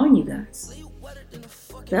Kwanzaa on you guys.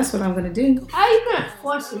 That's what I'm going to do. How are you going to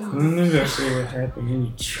force it on? That's what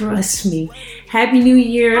happened. Trust me. Happy New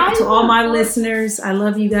Year How to you all my gonna force- listeners. I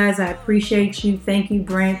love you guys. I appreciate you. Thank you,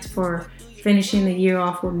 Brent, for finishing the year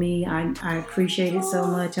off with me. I appreciate it so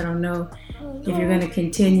much. I don't know if you're going to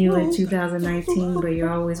continue in 2019, but you're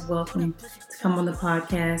always welcome to come on the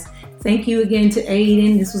podcast. Thank you again to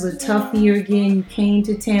Aiden. This was a tough year again. You came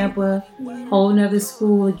to Tampa, whole nother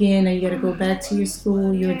school again. Now you got to go back to your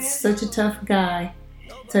school. You're such a tough guy,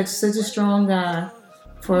 such a strong guy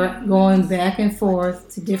for going back and forth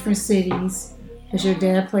to different cities because your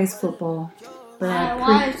dad plays football. But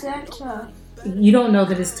Why is that tough? you don't know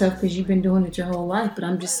that it's tough because you've been doing it your whole life. But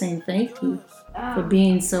I'm just saying thank you for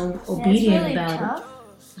being so obedient really about tough.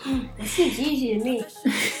 It seems easy to me.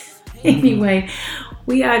 it. Anyway,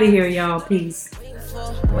 we out of here, y'all. Peace.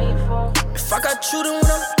 If I got you, then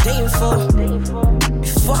what I'm dating for.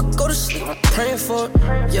 Before I go to sleep, I'm praying for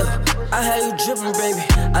it. Yeah, I had you dripping, baby.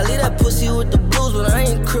 I leave that pussy with the blues, but I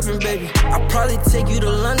ain't crippin', baby. I probably take you to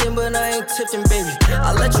London, but I ain't tipping, baby.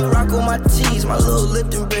 I let you rock on my tees, my little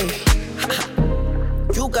Lipton, baby.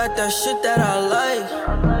 You got that shit that I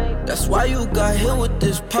like. That's why you got hit with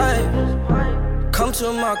this pipe. Come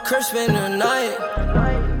to my crib, spend the night.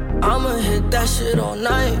 I'ma hit that shit all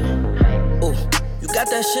night. Ooh, you got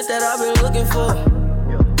that shit that I've been looking for.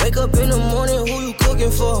 Wake up in the morning, who you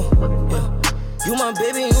cooking for? Yeah. You my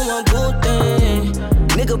baby, you my boo thing.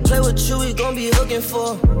 Nigga play with you, we gon' be hooking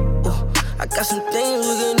for. Ooh, I got some things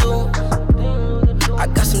we can do. I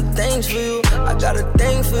got some things for you. I got a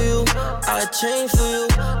thing for you. I'll change for you.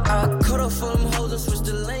 I'll cut off all them hoes and switch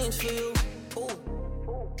the lanes for you.